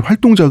불린은 이미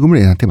활동 자금을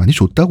앤한테 많이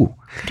줬다고.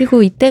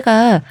 그리고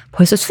이때가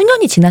벌써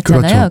수년이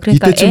지났잖아요. 그렇죠.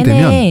 그러니까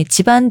앤의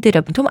집안들,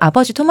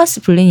 아버지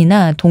토마스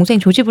불린이나 동생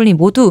조지 불린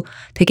모두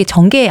되게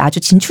정계에 아주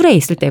진출해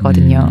있을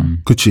때거든요.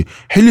 그렇지.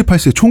 헨리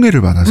 8세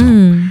총애를 받아서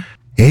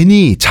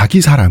앤이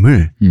자기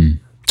사람을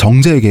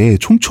정재에게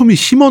촘촘히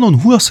심어놓은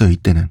후였어요.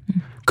 이때는.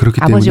 그렇기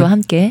때문에 아버지와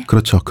함께.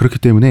 그렇죠. 그렇기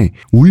때문에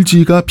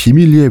울지가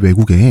비밀리에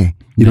외국에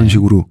이런 네.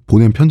 식으로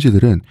보낸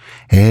편지들은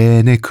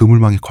N의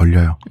그물망에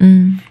걸려요.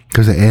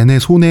 그래서 N의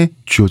손에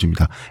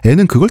쥐어집니다.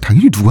 N은 그걸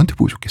당연히 누구한테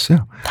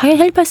보여줬겠어요? 당연히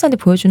헬리팔스한테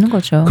보여주는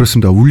거죠.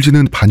 그렇습니다.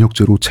 울지는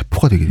반역죄로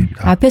체포가 되게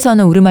됩니다.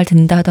 앞에서는 우리말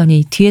듣는다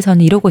하더니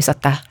뒤에서는 이러고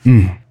있었다.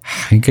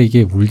 그러니까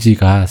이게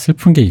울지가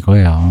슬픈 게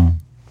이거예요.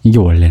 이게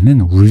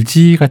원래는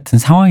울지 같은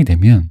상황이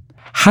되면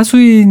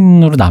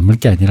하수인으로 남을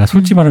게 아니라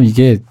솔직히 말하면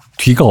이게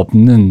뒤가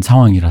없는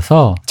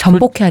상황이라서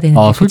전복해야 되는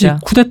거죠. 솔직히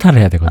쿠데타를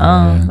해야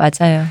되거든요.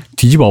 맞아요.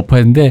 뒤집어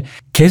엎어야 되는데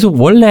계속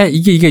원래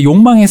이게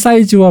욕망의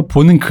사이즈와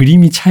보는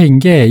그림이 차이인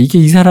게 이게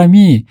이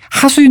사람이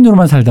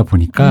하수인으로만 살다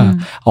보니까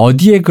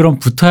어디에 그럼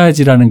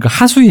붙어야지라는 그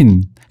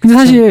하수인. 근데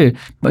사실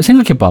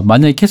생각해봐.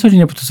 만약에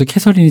캐서린에 붙어서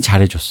캐서린이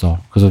잘해줬어.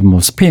 그래서 뭐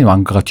스페인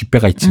왕가가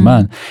뒷배가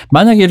있지만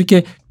만약에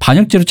이렇게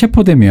반역죄로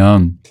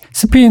체포되면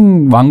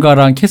스페인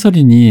왕가랑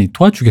캐서린이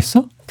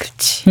도와주겠어?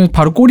 그렇지.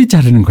 바로 꼬리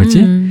자르는 거지.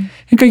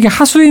 그러니까 이게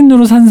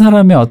하수인으로 산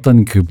사람의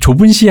어떤 그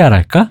좁은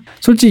시야랄까?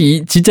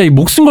 솔직히 진짜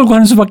목숨 걸고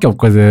하는 수밖에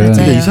없거든.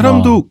 근데 이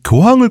사람도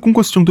교황을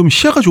꿈꿨을 정도면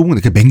시야가 좁은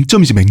게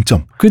맹점이지,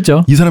 맹점.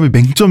 그죠? 이 사람의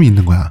맹점이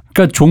있는 거야.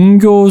 그러니까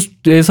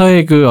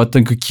종교에서의 그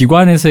어떤 그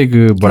기관에서의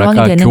그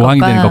뭐랄까 교황이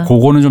되는 거,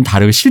 그거는 좀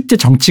다르고 실제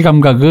정치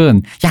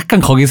감각은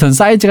약간 거기선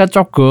사이즈가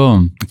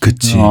조금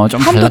그치.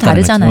 좀 한도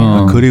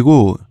다르잖아요.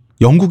 그리고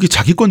영국이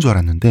자기 건 줄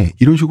알았는데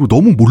이런 식으로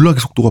너무 몰락의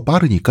속도가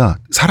빠르니까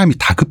사람이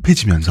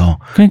다급해지면서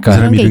그러니까 그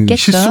사람이 그런 게 이런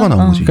있겠죠. 실수가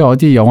나온 거지. 그러니까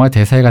어디 영화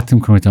대사에 같은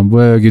그런 거 있잖아.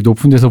 뭐야 여기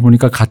높은 데서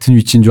보니까 같은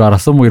위치인 줄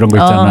알았어. 뭐 이런 거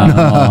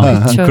있잖아.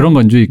 그렇죠. 그런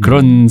건지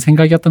그런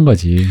생각이었던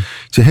거지.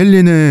 이제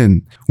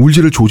헨리는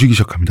울지를 조지기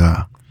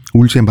시작합니다.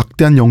 울지의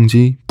막대한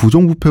영지,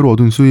 부정부패로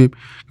얻은 수입,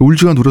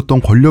 울지가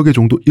누렸던 권력의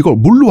정도, 이걸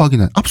뭘로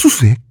확인한?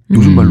 압수수색.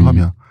 요즘 말로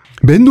하면.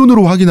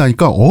 맨눈으로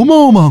확인하니까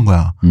어마어마한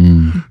거야.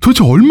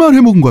 도대체 얼마를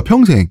해먹은 거야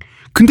평생.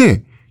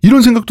 근데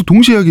이런 생각도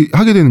동시에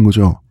하게 되는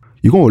거죠.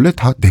 이건 원래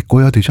다 내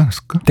거야 되지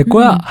않았을까? 내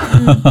거야.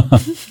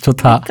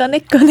 좋다. 내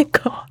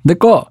거. 내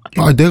거.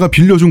 내가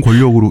빌려준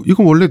권력으로.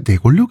 이건 원래 내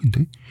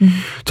권력인데.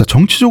 자,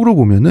 정치적으로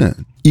보면은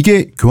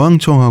이게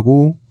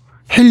교황청하고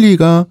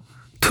헨리가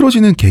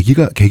틀어지는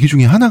계기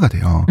중에 하나가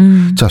돼요.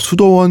 자,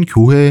 수도원,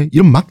 교회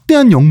이런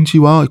막대한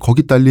영지와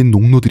거기 딸린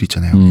농노들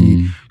있잖아요.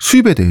 이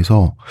수입에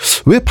대해서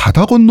왜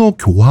바다 건너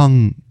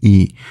교황이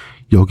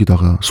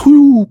여기다가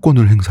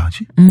소유권을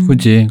행사하지?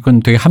 그렇지. 그건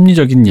되게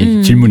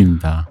합리적인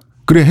질문입니다.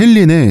 그래,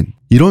 헨리는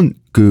이런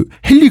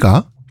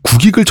헨리가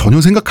국익을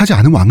전혀 생각하지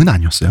않은 왕은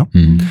아니었어요.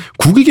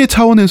 국익의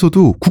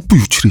차원에서도 국부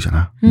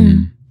유출이잖아.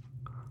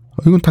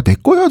 이건 다 내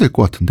거야 될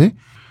것 같은데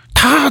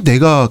다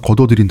내가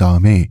걷어들인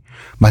다음에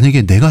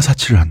만약에 내가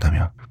사치를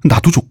한다면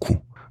나도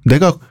좋고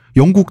내가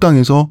영국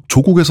땅에서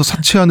조국에서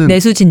사치하는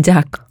내수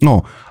진작.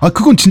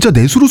 그건 진짜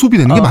내수로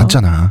소비되는 게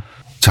맞잖아.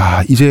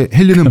 자, 이제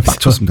헨리는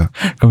빡쳤습니다.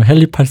 그럼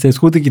헨리 8세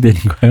소득이 되는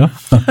거예요?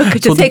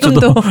 그쵸,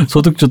 세금도.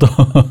 소득주도.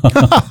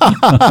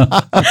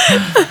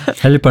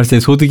 헨리 8세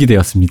소득이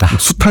되었습니다.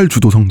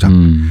 수탈주도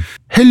성장.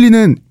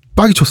 헨리는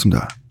빡이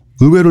쳤습니다.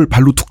 의회를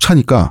발로 툭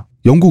차니까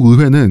영국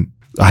의회는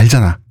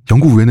알잖아.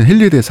 영국 의회는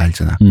헨리에 대해서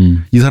알잖아.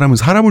 이 사람은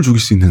사람을 죽일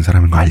수 있는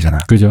사람인 거 알잖아.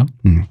 그죠?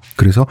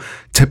 그래서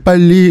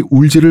재빨리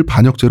울지를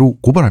반역죄로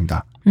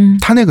고발합니다.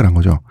 탄핵을 한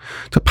거죠.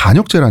 자,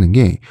 반역죄라는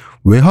게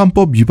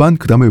외환법 위반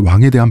그다음에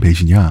왕에 대한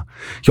배신이야.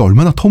 이게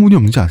얼마나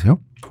터무니없는지 아세요?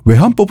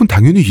 외환법은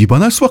당연히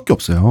위반할 수밖에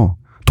없어요.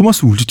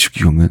 토마스 울지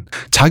추기경은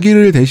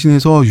자기를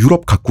대신해서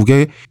유럽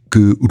각국에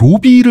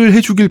로비를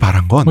해주길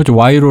바란 건 그렇죠.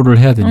 와이로를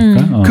해야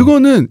되니까.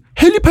 그거는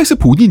헨리 8세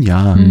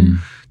본인이야.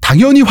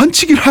 당연히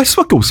환치기를 할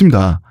수밖에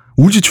없습니다.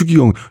 울지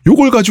추기경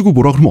요걸 가지고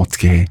뭐라 그러면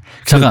어떡해.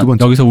 잠깐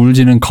여기서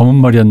울지는 검은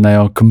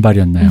머리였나요?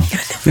 금발이었나요?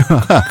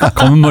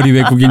 검은 머리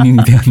외국인이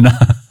되었나?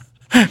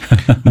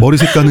 머리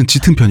색깔은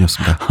짙은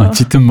편이었습니다.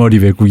 짙은 머리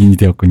외국인이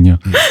되었군요.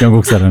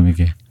 영국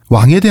사람에게.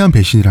 왕에 대한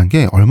배신이란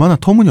게 얼마나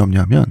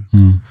터무니없냐면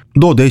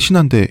너 내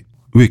신한데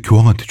왜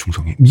교황한테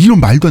충성해? 이런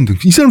말도 안 되는.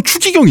 이 사람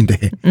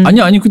추기경인데.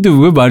 아니 근데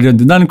왜 말이 안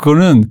돼? 나는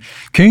그거는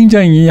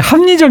굉장히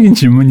합리적인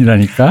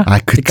질문이라니까.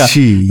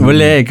 그치. 그러니까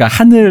원래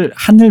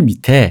하늘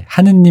밑에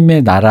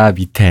하느님의 나라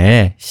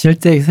밑에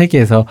실제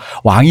세계에서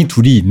왕이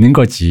둘이 있는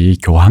거지.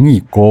 교황이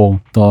있고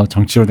또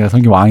정치로 내가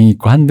섬긴 왕이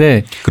있고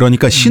한데.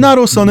 그러니까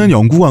신하로서는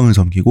영국 왕을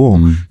섬기고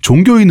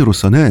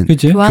종교인으로서는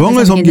그치?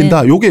 교황을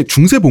섬긴다. 요게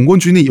중세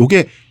봉건주의는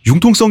요게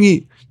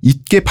융통성이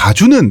있게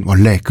봐주는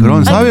원래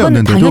그런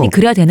사회였는데도 당연히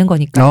그래야 되는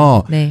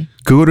거니까. 네.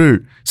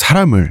 그거를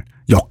사람을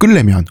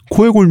엮으려면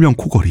코에 골면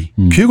코걸이,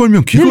 귀에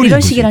골면 귀걸이.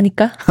 이런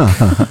식이라니까.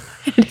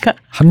 그러니까.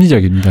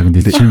 합리적입니다.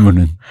 근데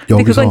질문은.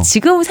 근데 그건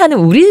지금 사는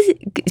우리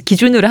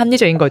기준으로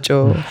합리적인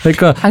거죠.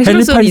 그러니까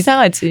당신으로서는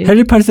이상하지.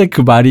 헨리 8세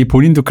그 말이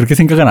본인도 그렇게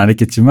생각은 안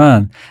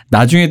했겠지만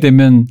나중에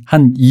되면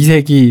한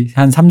 2세기,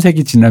 한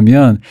 3세기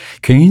지나면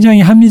굉장히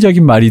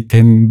합리적인 말이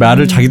된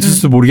말을 자기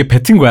스스로 모르게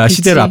뱉은 거야. 그치.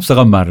 시대를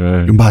앞서간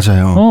말을.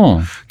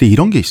 맞아요. 근데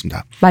이런 게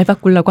있습니다. 말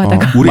바꾸려고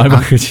하다가.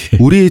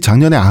 우리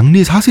작년에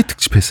앙리 4세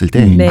특집했을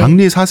때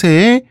앙리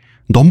 4세의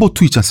넘버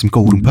 2 있지 않습니까?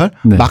 오른팔.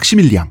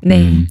 막시밀리앙.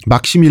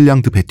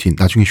 막시밀리앙 드 베틴.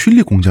 나중에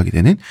슐리 공작이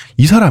되는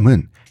이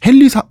사람은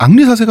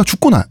앙리 4세가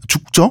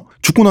죽죠.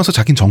 죽고 나서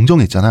자기는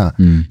정정했잖아.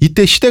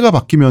 이때 시대가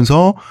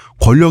바뀌면서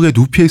권력의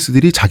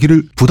누피에스들이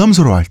자기를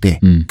부담스러워할 때,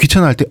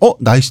 귀찮아할 때,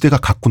 나의 시대가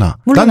갔구나.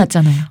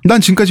 물러났잖아요.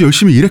 난 지금까지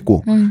열심히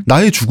일했고,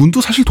 나의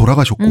주군도 사실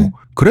돌아가셨고,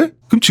 그래?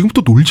 그럼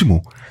지금부터 놀지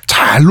뭐.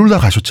 잘 놀다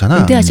가셨잖아.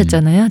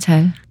 은퇴하셨잖아요,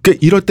 잘.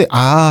 그러니까 이럴 때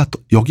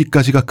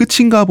여기까지가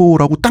끝인가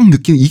보라고 딱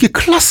느끼는 이게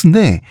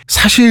클라스인데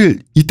사실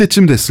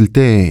이때쯤 됐을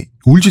때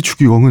울지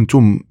추기경은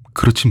좀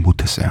그렇진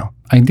못했어요.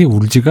 근데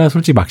울지가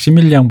솔직히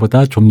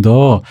막시밀리앙보다 좀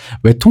더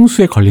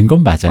외통수에 걸린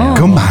건 맞아요.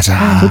 그건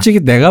맞아. 솔직히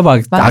내가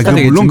막 나가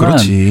되겠지만 물론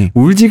그렇지.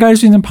 울지가 할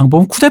수 있는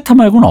방법은 쿠데타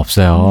말고는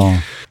없어요.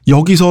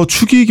 여기서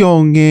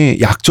추기경의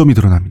약점이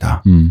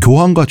드러납니다.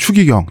 교황과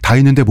추기경 다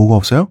있는데 뭐가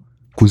없어요?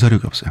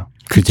 군사력이 없어요.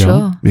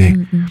 그죠? 네.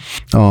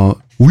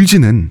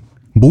 울지는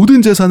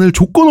모든 재산을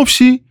조건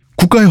없이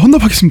국가에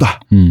헌납하겠습니다.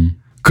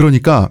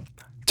 그러니까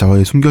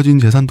저의 숨겨진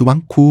재산도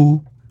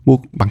많고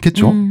뭐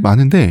많겠죠.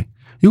 많은데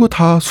이거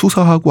다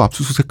수사하고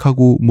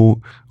압수수색하고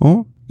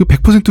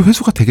 100%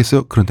 회수가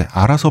되겠어요? 그런데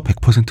알아서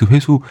 100%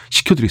 회수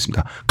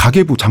시켜드리겠습니다.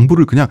 가계부,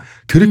 장부를 그냥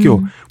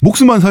드릴게요.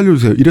 목숨만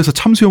살려주세요. 이래서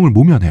참수형을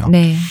모면해요.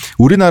 네.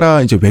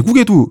 우리나라 이제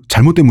외국에도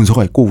잘못된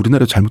문서가 있고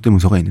우리나라에도 잘못된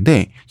문서가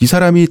있는데 이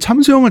사람이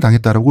참수형을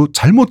당했다라고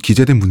잘못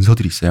기재된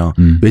문서들이 있어요.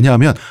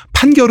 왜냐하면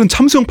판결은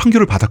참수형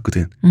판결을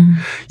받았거든.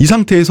 이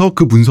상태에서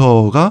그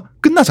문서가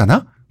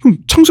끝나잖아? 그럼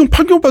참수형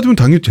판결 받으면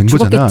당연히 된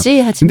거잖아.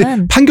 하지만.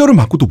 근데 판결을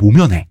받고 또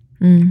모면해.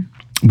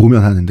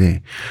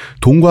 모면하는데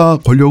돈과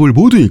권력을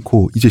모두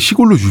잃고 이제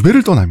시골로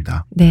유배를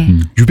떠납니다. 네.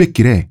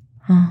 유배길에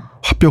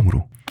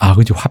화병으로.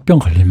 그치. 화병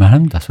걸릴만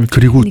합니다. 솔직히.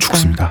 그리고 그러니까요.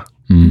 죽습니다.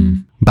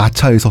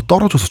 마차에서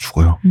떨어져서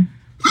죽어요.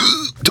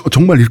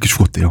 정말 이렇게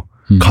죽었대요.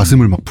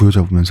 가슴을 막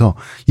부여잡으면서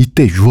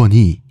이때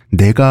유언이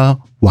내가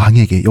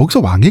왕에게, 여기서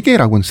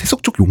왕에게라고 하는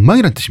세속적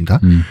욕망이란 뜻입니다.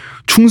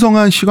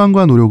 충성한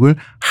시간과 노력을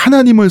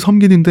하나님을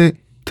섬기는데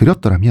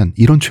들였더라면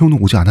이런 최후는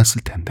오지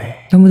않았을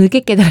텐데. 너무 늦게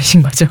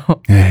깨달으신 거죠.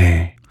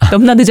 네.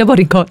 너무나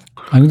늦어버린 것.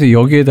 근데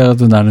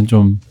여기에다가도 나는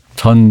좀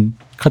전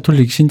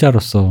카톨릭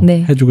신자로서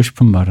네. 해주고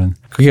싶은 말은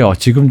그게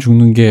지금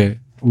죽는 게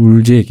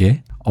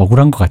울지에게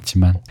억울한 것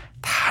같지만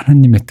다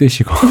하나님의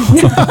뜻이고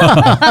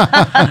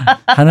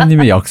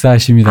하나님의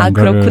역사하심이라는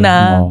거를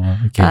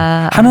이렇게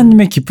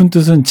하나님의 깊은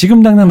뜻은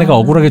지금 당장 내가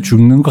억울하게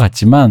죽는 것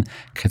같지만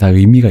그게 다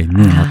의미가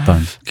있는 어떤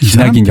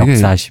기나긴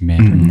역사하심에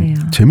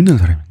재밌는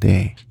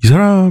사람인데 이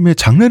사람의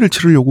장례를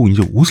치르려고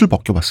이제 옷을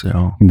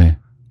벗겨봤어요. 네.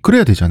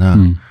 그래야 되잖아.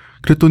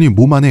 그랬더니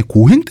몸 안에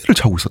고행대를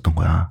차고 있었던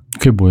거야.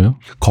 그게 뭐예요?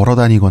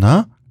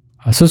 걸어다니거나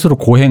스스로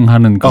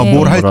고행하는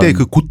뭘 할 때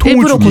그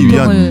고통을 주기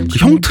위한 그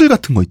형틀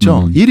같은 거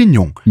있죠.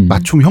 1인용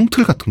맞춤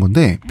형틀 같은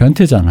건데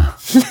변태잖아.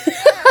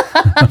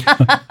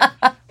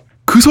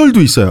 그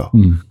설도 있어요.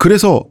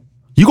 그래서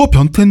이거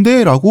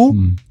변태인데 라고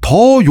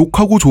더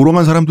욕하고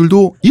조롱한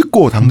사람들도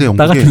있고 당대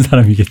영국에. 나 같은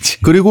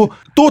사람이겠지. 그리고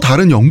또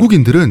다른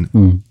영국인들은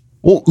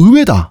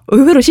의외다.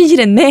 의외로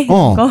신실했네.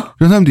 그런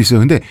사람도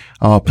있어요. 근데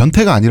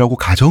변태가 아니라고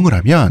가정을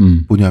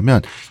하면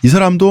뭐냐면 이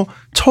사람도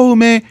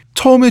처음에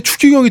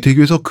추기경이 되기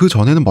위해서 그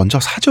전에는 먼저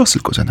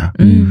사제였을 거잖아.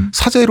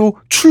 사제로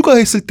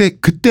출가했을 때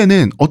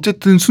그때는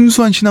어쨌든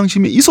순수한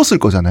신앙심이 있었을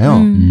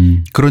거잖아요.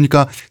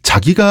 그러니까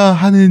자기가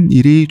하는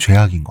일이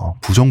죄악인 거,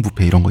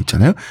 부정부패 이런 거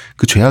있잖아요.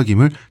 그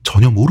죄악임을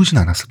전혀 모르진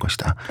않았을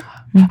것이다.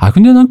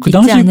 근데 난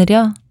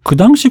그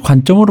당시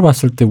관점으로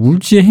봤을 때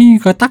울지의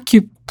행위가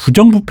딱히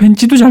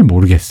부정부패인지도 잘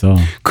모르겠어.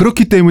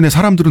 그렇기 때문에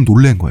사람들은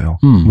놀란 거예요.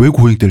 왜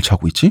고행대를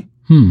차고 있지?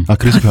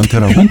 그래서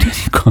변태라고?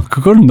 변태니까.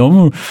 그거는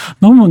너무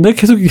내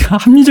계속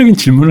합리적인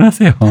질문을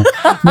하세요.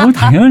 너무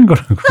당연한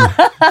거라고.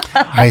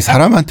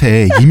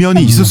 사람한테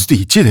이면이 있을 수도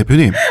있지,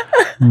 대표님.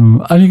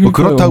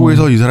 그렇다고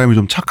해서 이 사람이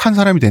좀 착한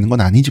사람이 되는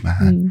건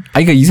아니지만.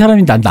 그러니까 이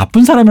사람이 난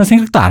나쁜 사람이라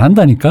생각도 안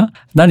한다니까?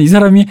 나는 이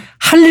사람이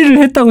할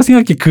일을 했다고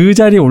생각해. 그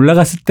자리에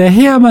올라갔을 때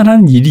해야만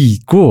하는 일이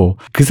있고,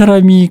 그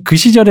사람이 그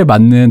시절에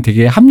맞는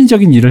되게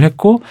합리적인 일을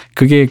했고,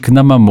 그게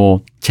그나마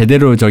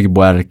제대로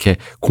이렇게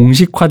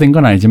공식화된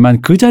건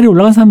아니지만 그 자리에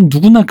올라간 사람은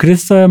누구나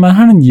그랬어야만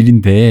하는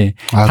일인데.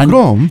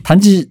 그럼.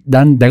 단지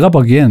내가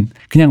보기엔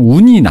그냥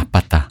운이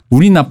나빴다.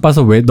 운이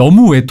나빠서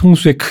너무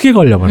외통수에 크게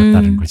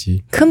걸려버렸다는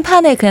거지. 큰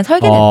판에 그냥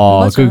설계된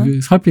거죠.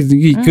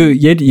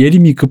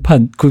 예림이 그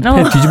판, 그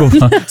패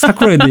뒤집어봐.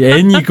 사쿠라인데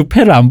애니 그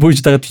패를 안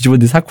보여주다가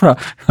뒤집었는데 사쿠라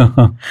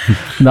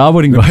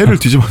나와버린 거야. 패를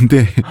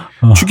뒤집었는데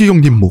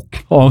추기경님 목.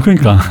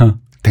 그러니까.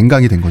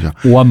 댕강이 된 거죠.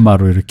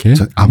 오한마로 이렇게.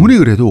 아무리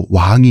그래도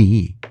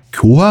왕이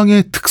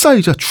교황의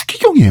특사이자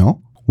추기경이에요.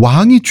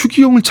 왕이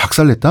추기경을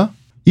작살냈다?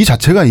 이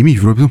자체가 이미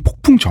유럽에서는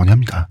폭풍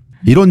전야입니다.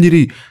 이런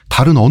일이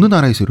다른 어느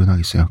나라에서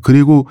일어나겠어요.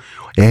 그리고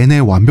N의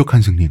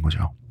완벽한 승리인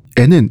거죠.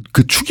 N은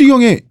그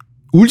추기경의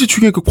울지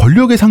추기경의 그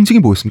권력의 상징이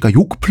뭐였습니까?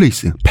 요크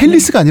플레이스.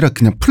 팰리스가 아니라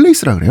그냥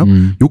플레이스라 그래요.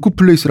 요크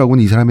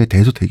플레이스라고는 이 사람의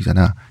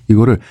대저택이잖아.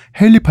 이거를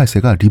헨리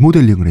 8세가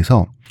리모델링을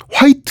해서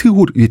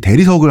화이트홀,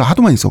 대리석을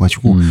하도 많이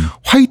써가지고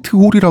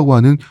화이트홀이라고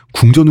하는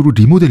궁전으로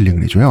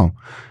리모델링을 해줘요.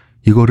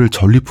 이거를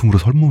전리품으로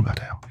선물을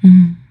받아요.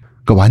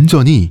 그러니까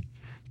완전히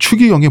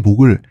추기경의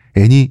목을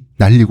N이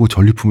날리고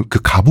전리품을 그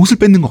갑옷을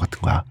뺏는 것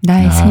같은 거야.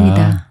 나의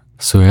승리다.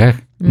 스웩.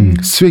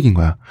 스웩인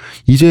거야.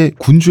 이제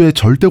군주의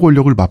절대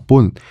권력을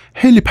맛본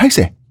헨리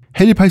 8세.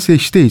 헨리 8세의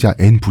시대이자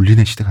앤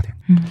볼린의 시대가 돼.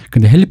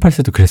 근데 헨리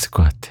 8세도 그랬을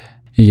것 같아.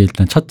 이게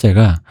일단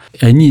첫째가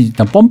앤이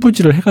일단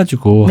펌프질을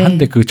해가지고 네.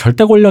 한데 그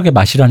절대 권력의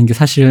맛이라는 게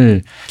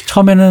사실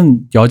처음에는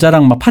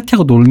여자랑 막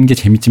파티하고 노는 게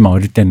재밌지만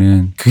어릴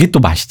때는 그게 또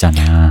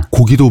맛이잖아.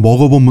 고기도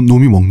먹어본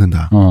놈이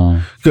먹는다.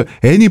 그러니까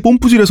앤이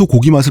pom프질해서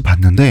고기 맛을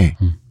봤는데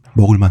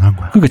먹을만한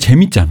거야. 그러니까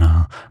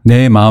재밌잖아.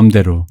 내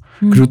마음대로.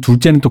 그리고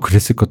둘째는 또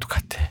그랬을 것도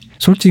같아.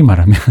 솔직히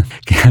말하면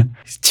그냥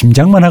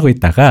짐작만 하고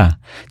있다가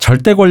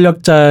절대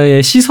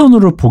권력자의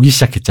시선으로 보기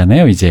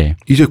시작했잖아요. 이제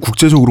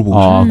국제적으로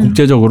보고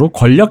국제적으로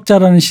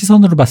권력자라는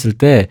시선으로 봤을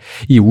때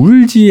이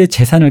울지의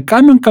재산을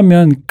까면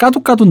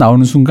까도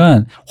나오는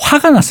순간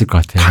화가 났을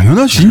것 같아요.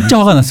 당연하지. 진짜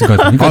화가 났을 것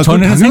같아요. 그러니까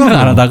저는 생각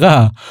안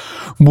하다가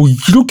뭐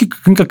이렇게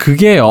그러니까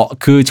그게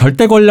그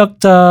절대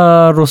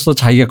권력자로서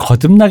자기가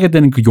거듭나게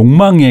되는 그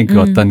욕망의 그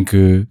어떤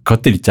그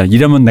것들 있잖아.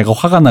 이러면 내가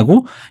화가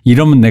나고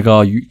이러면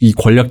내가 이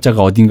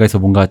권력자가 어딘가에서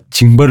뭔가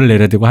징벌을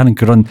내려야 되고 하는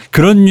그런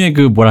류의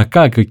그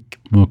뭐랄까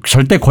뭐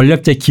절대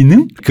권력자의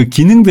그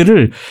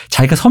기능들을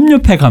자기가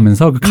섭렵해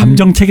가면서 그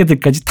감정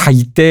체계들까지 다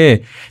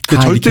이때 그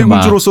절대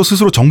군주로서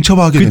스스로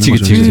정체화하게 되는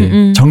거죠.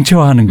 그치.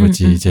 정체화하는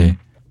거지 이제.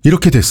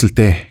 이렇게 됐을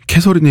때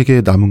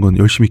캐서린에게 남은 건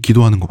열심히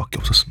기도하는 것밖에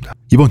없었습니다.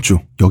 이번 주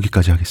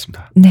여기까지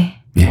하겠습니다. 네.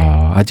 예.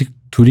 아직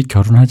둘이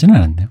결혼하지는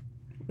않았네요.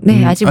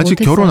 네, 아직 못했어요.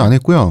 결혼 안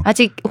했고요.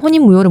 아직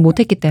혼인 무효를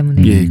못했기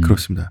때문에. 예,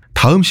 그렇습니다.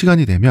 다음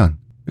시간이 되면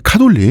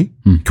카돌릭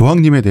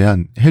교황님에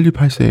대한 헨리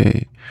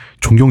 8세의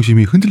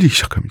존경심이 흔들리기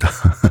시작합니다.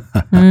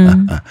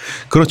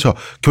 그렇죠.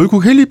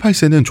 결국 헨리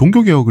 8세는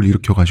종교개혁을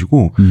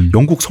일으켜가지고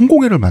영국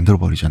성공회를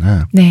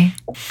만들어버리잖아. 네.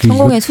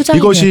 성공의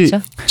수장이었죠. 이것이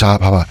자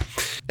봐봐.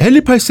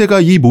 헨리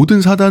 8세가 이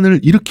모든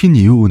사단을 일으킨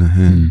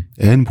이유는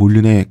앤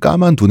볼린의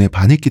까만 눈에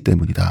반했기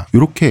때문이다.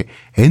 이렇게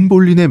앤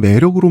볼린의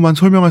매력으로만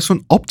설명할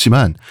수는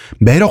없지만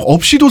매력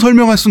없이도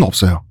설명할 수는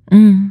없어요.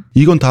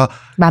 이건 다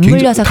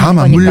맞물려서 다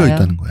맞물려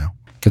있다는 거예요.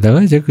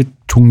 게다가 이제 그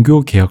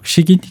종교 개혁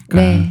시기니까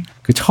네.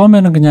 그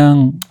처음에는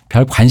그냥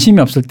별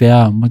관심이 없을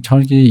때야 뭐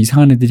저기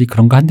이상한 애들이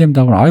그런 거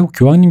한답니다. 아이고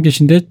교황님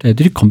계신데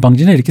애들이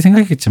건방지네 이렇게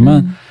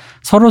생각했겠지만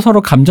서로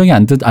감정이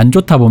안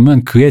좋다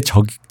보면 그의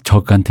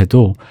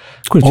적한테도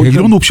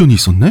이런 옵션이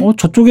있었네.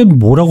 저쪽엔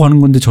뭐라고 하는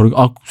건데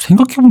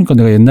생각해 보니까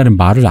내가 옛날에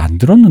말을 안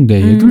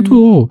들었는데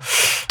애들도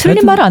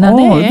틀린 말을 안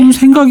하네. 애들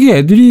생각이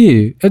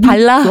애들이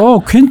달라.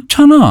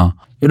 괜찮아.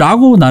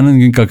 라고 나는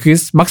그러니까 그게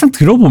막상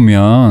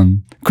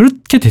들어보면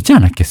그렇게 되지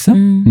않았겠어?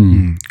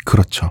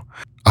 그렇죠.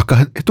 아까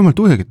했던 말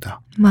또 해야겠다.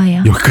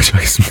 뭐예요? 여기까지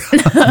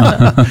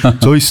하겠습니다.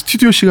 저희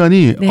스튜디오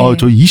시간이 네.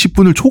 저희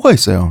 20분을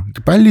초과했어요.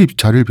 빨리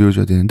자리를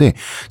비워줘야 되는데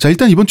자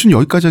일단 이번 주는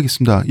여기까지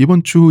하겠습니다.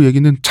 이번 주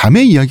얘기는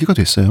자매 이야기가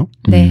됐어요.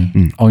 네.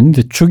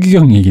 근데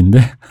추기경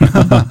얘기인데.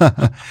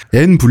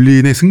 앤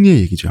불린의 승리의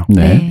얘기죠.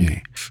 네.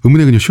 예.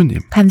 의문의 그녀 시온님.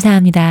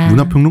 감사합니다.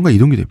 문화평론가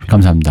이동기 대표.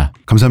 감사합니다.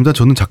 감사합니다.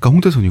 저는 작가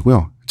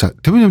홍대선이고요. 자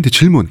대표님한테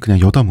질문 그냥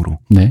여담으로.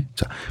 네.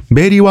 자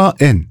메리와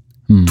앤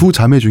두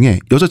자매 중에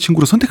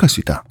여자친구로 선택할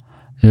수 있다.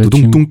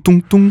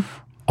 두둥뚱뚱뚱.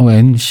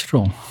 앤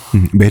싫어.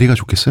 메리가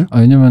좋겠어요?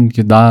 왜냐면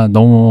나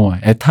너무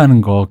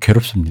애타는 거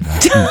괴롭습니다.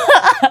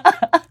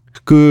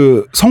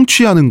 그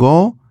성취하는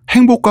거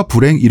행복과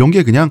불행 이런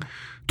게 그냥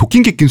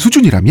도낀 객낀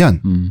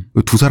수준이라면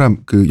두 사람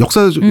그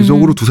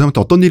역사적으로 두 사람한테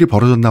어떤 일이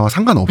벌어졌나와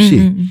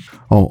상관없이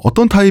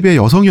어떤 타입의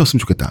여성이었으면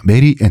좋겠다.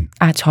 메리 앤.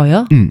 아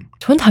저요?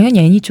 전 당연히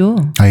앤이죠.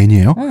 아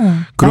앤이에요?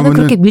 나는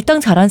그렇게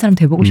밀당 잘하는 사람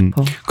돼보고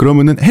싶어.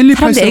 그러면은 헨리 8세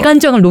사람들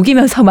애간정을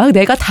녹이면서 막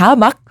내가 다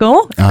막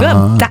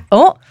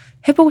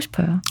해보고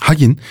싶어요.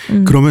 하긴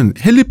그러면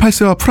헨리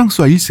 8세와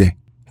프랑스와 1세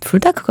둘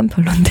다 그건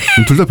별론데.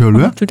 둘 다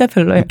별로야? 둘 다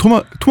별로예요.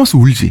 토마스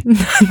울지.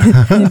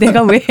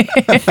 내가 왜?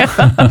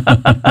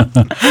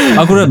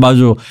 그래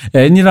맞아.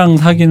 앤이랑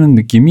사귀는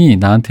느낌이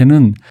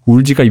나한테는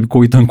울지가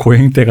입고 있던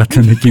고행대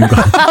같은 느낌과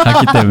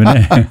같기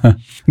때문에.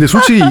 근데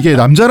솔직히 이게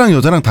남자랑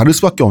여자랑 다를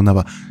수밖에 없나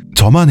봐.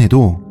 저만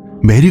해도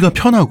메리가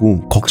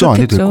편하고 걱정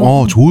안 해도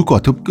되고 좋을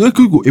것 같아.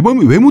 그리고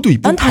외모도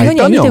이쁘고 난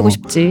당연히 앤이 되고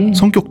싶지.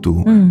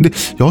 성격도. 근데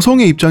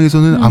여성의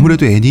입장에서는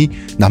아무래도 앤이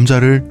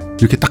남자를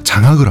이렇게 딱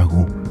장악을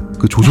하고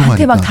그 조종하니까.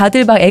 나한테 막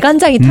다들 막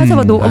애간장이 타서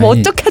막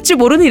어떻게 할지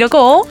모르는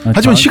이러고.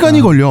 하지만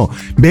시간이 걸려.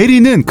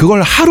 메리는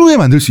그걸 하루에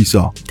만들 수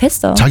있어.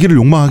 됐어. 자기를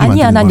욕망하게 만드는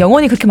거야. 아니야, 난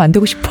영원히 그렇게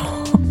만들고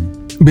싶어.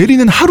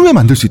 메리는 하루에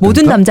만들 수 있다니까.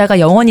 모든 남자가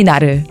영원히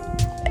나를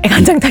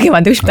애간장 타게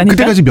만들고 싶다니까.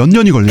 그때까지 몇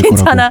년이 걸릴 거라고.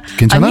 괜찮아?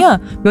 아니야.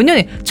 몇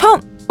년이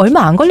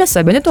얼마 안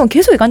걸렸어요. 몇 년 동안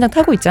계속 애간장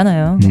타고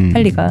있잖아요.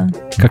 할리가.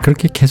 그러니까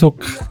그렇게 계속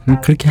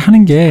그렇게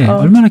하는 게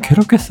얼마나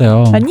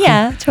괴롭겠어요.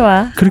 아니야.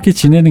 좋아. 그렇게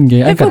지내는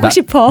게 해보고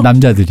싶어.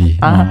 남자들이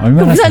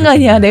얼마나 무슨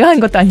상관이야. 내가 한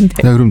것도 아닌데.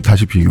 자, 그럼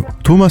다시 비교.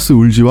 토마스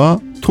울지와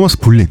토마스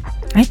볼린.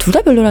 아니 둘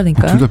다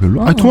별로라니까. 둘 다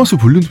별로? 아니 토마스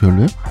볼린도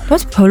별로예요?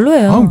 토마스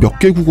별로예요. 몇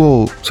개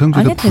국어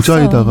사용자가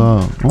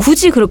부자에다가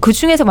굳이 그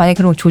중에서 만약에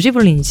그런 조지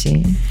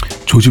볼린이지.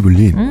 조지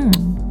볼린.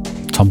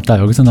 젊다.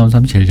 여기서 나온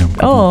사람이 제일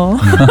젊거든.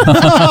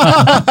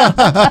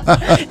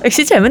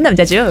 역시 젊은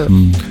남자죠.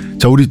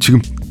 자, 우리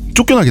지금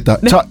쫓겨나겠다.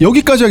 네. 자,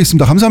 여기까지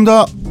하겠습니다.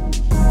 감사합니다.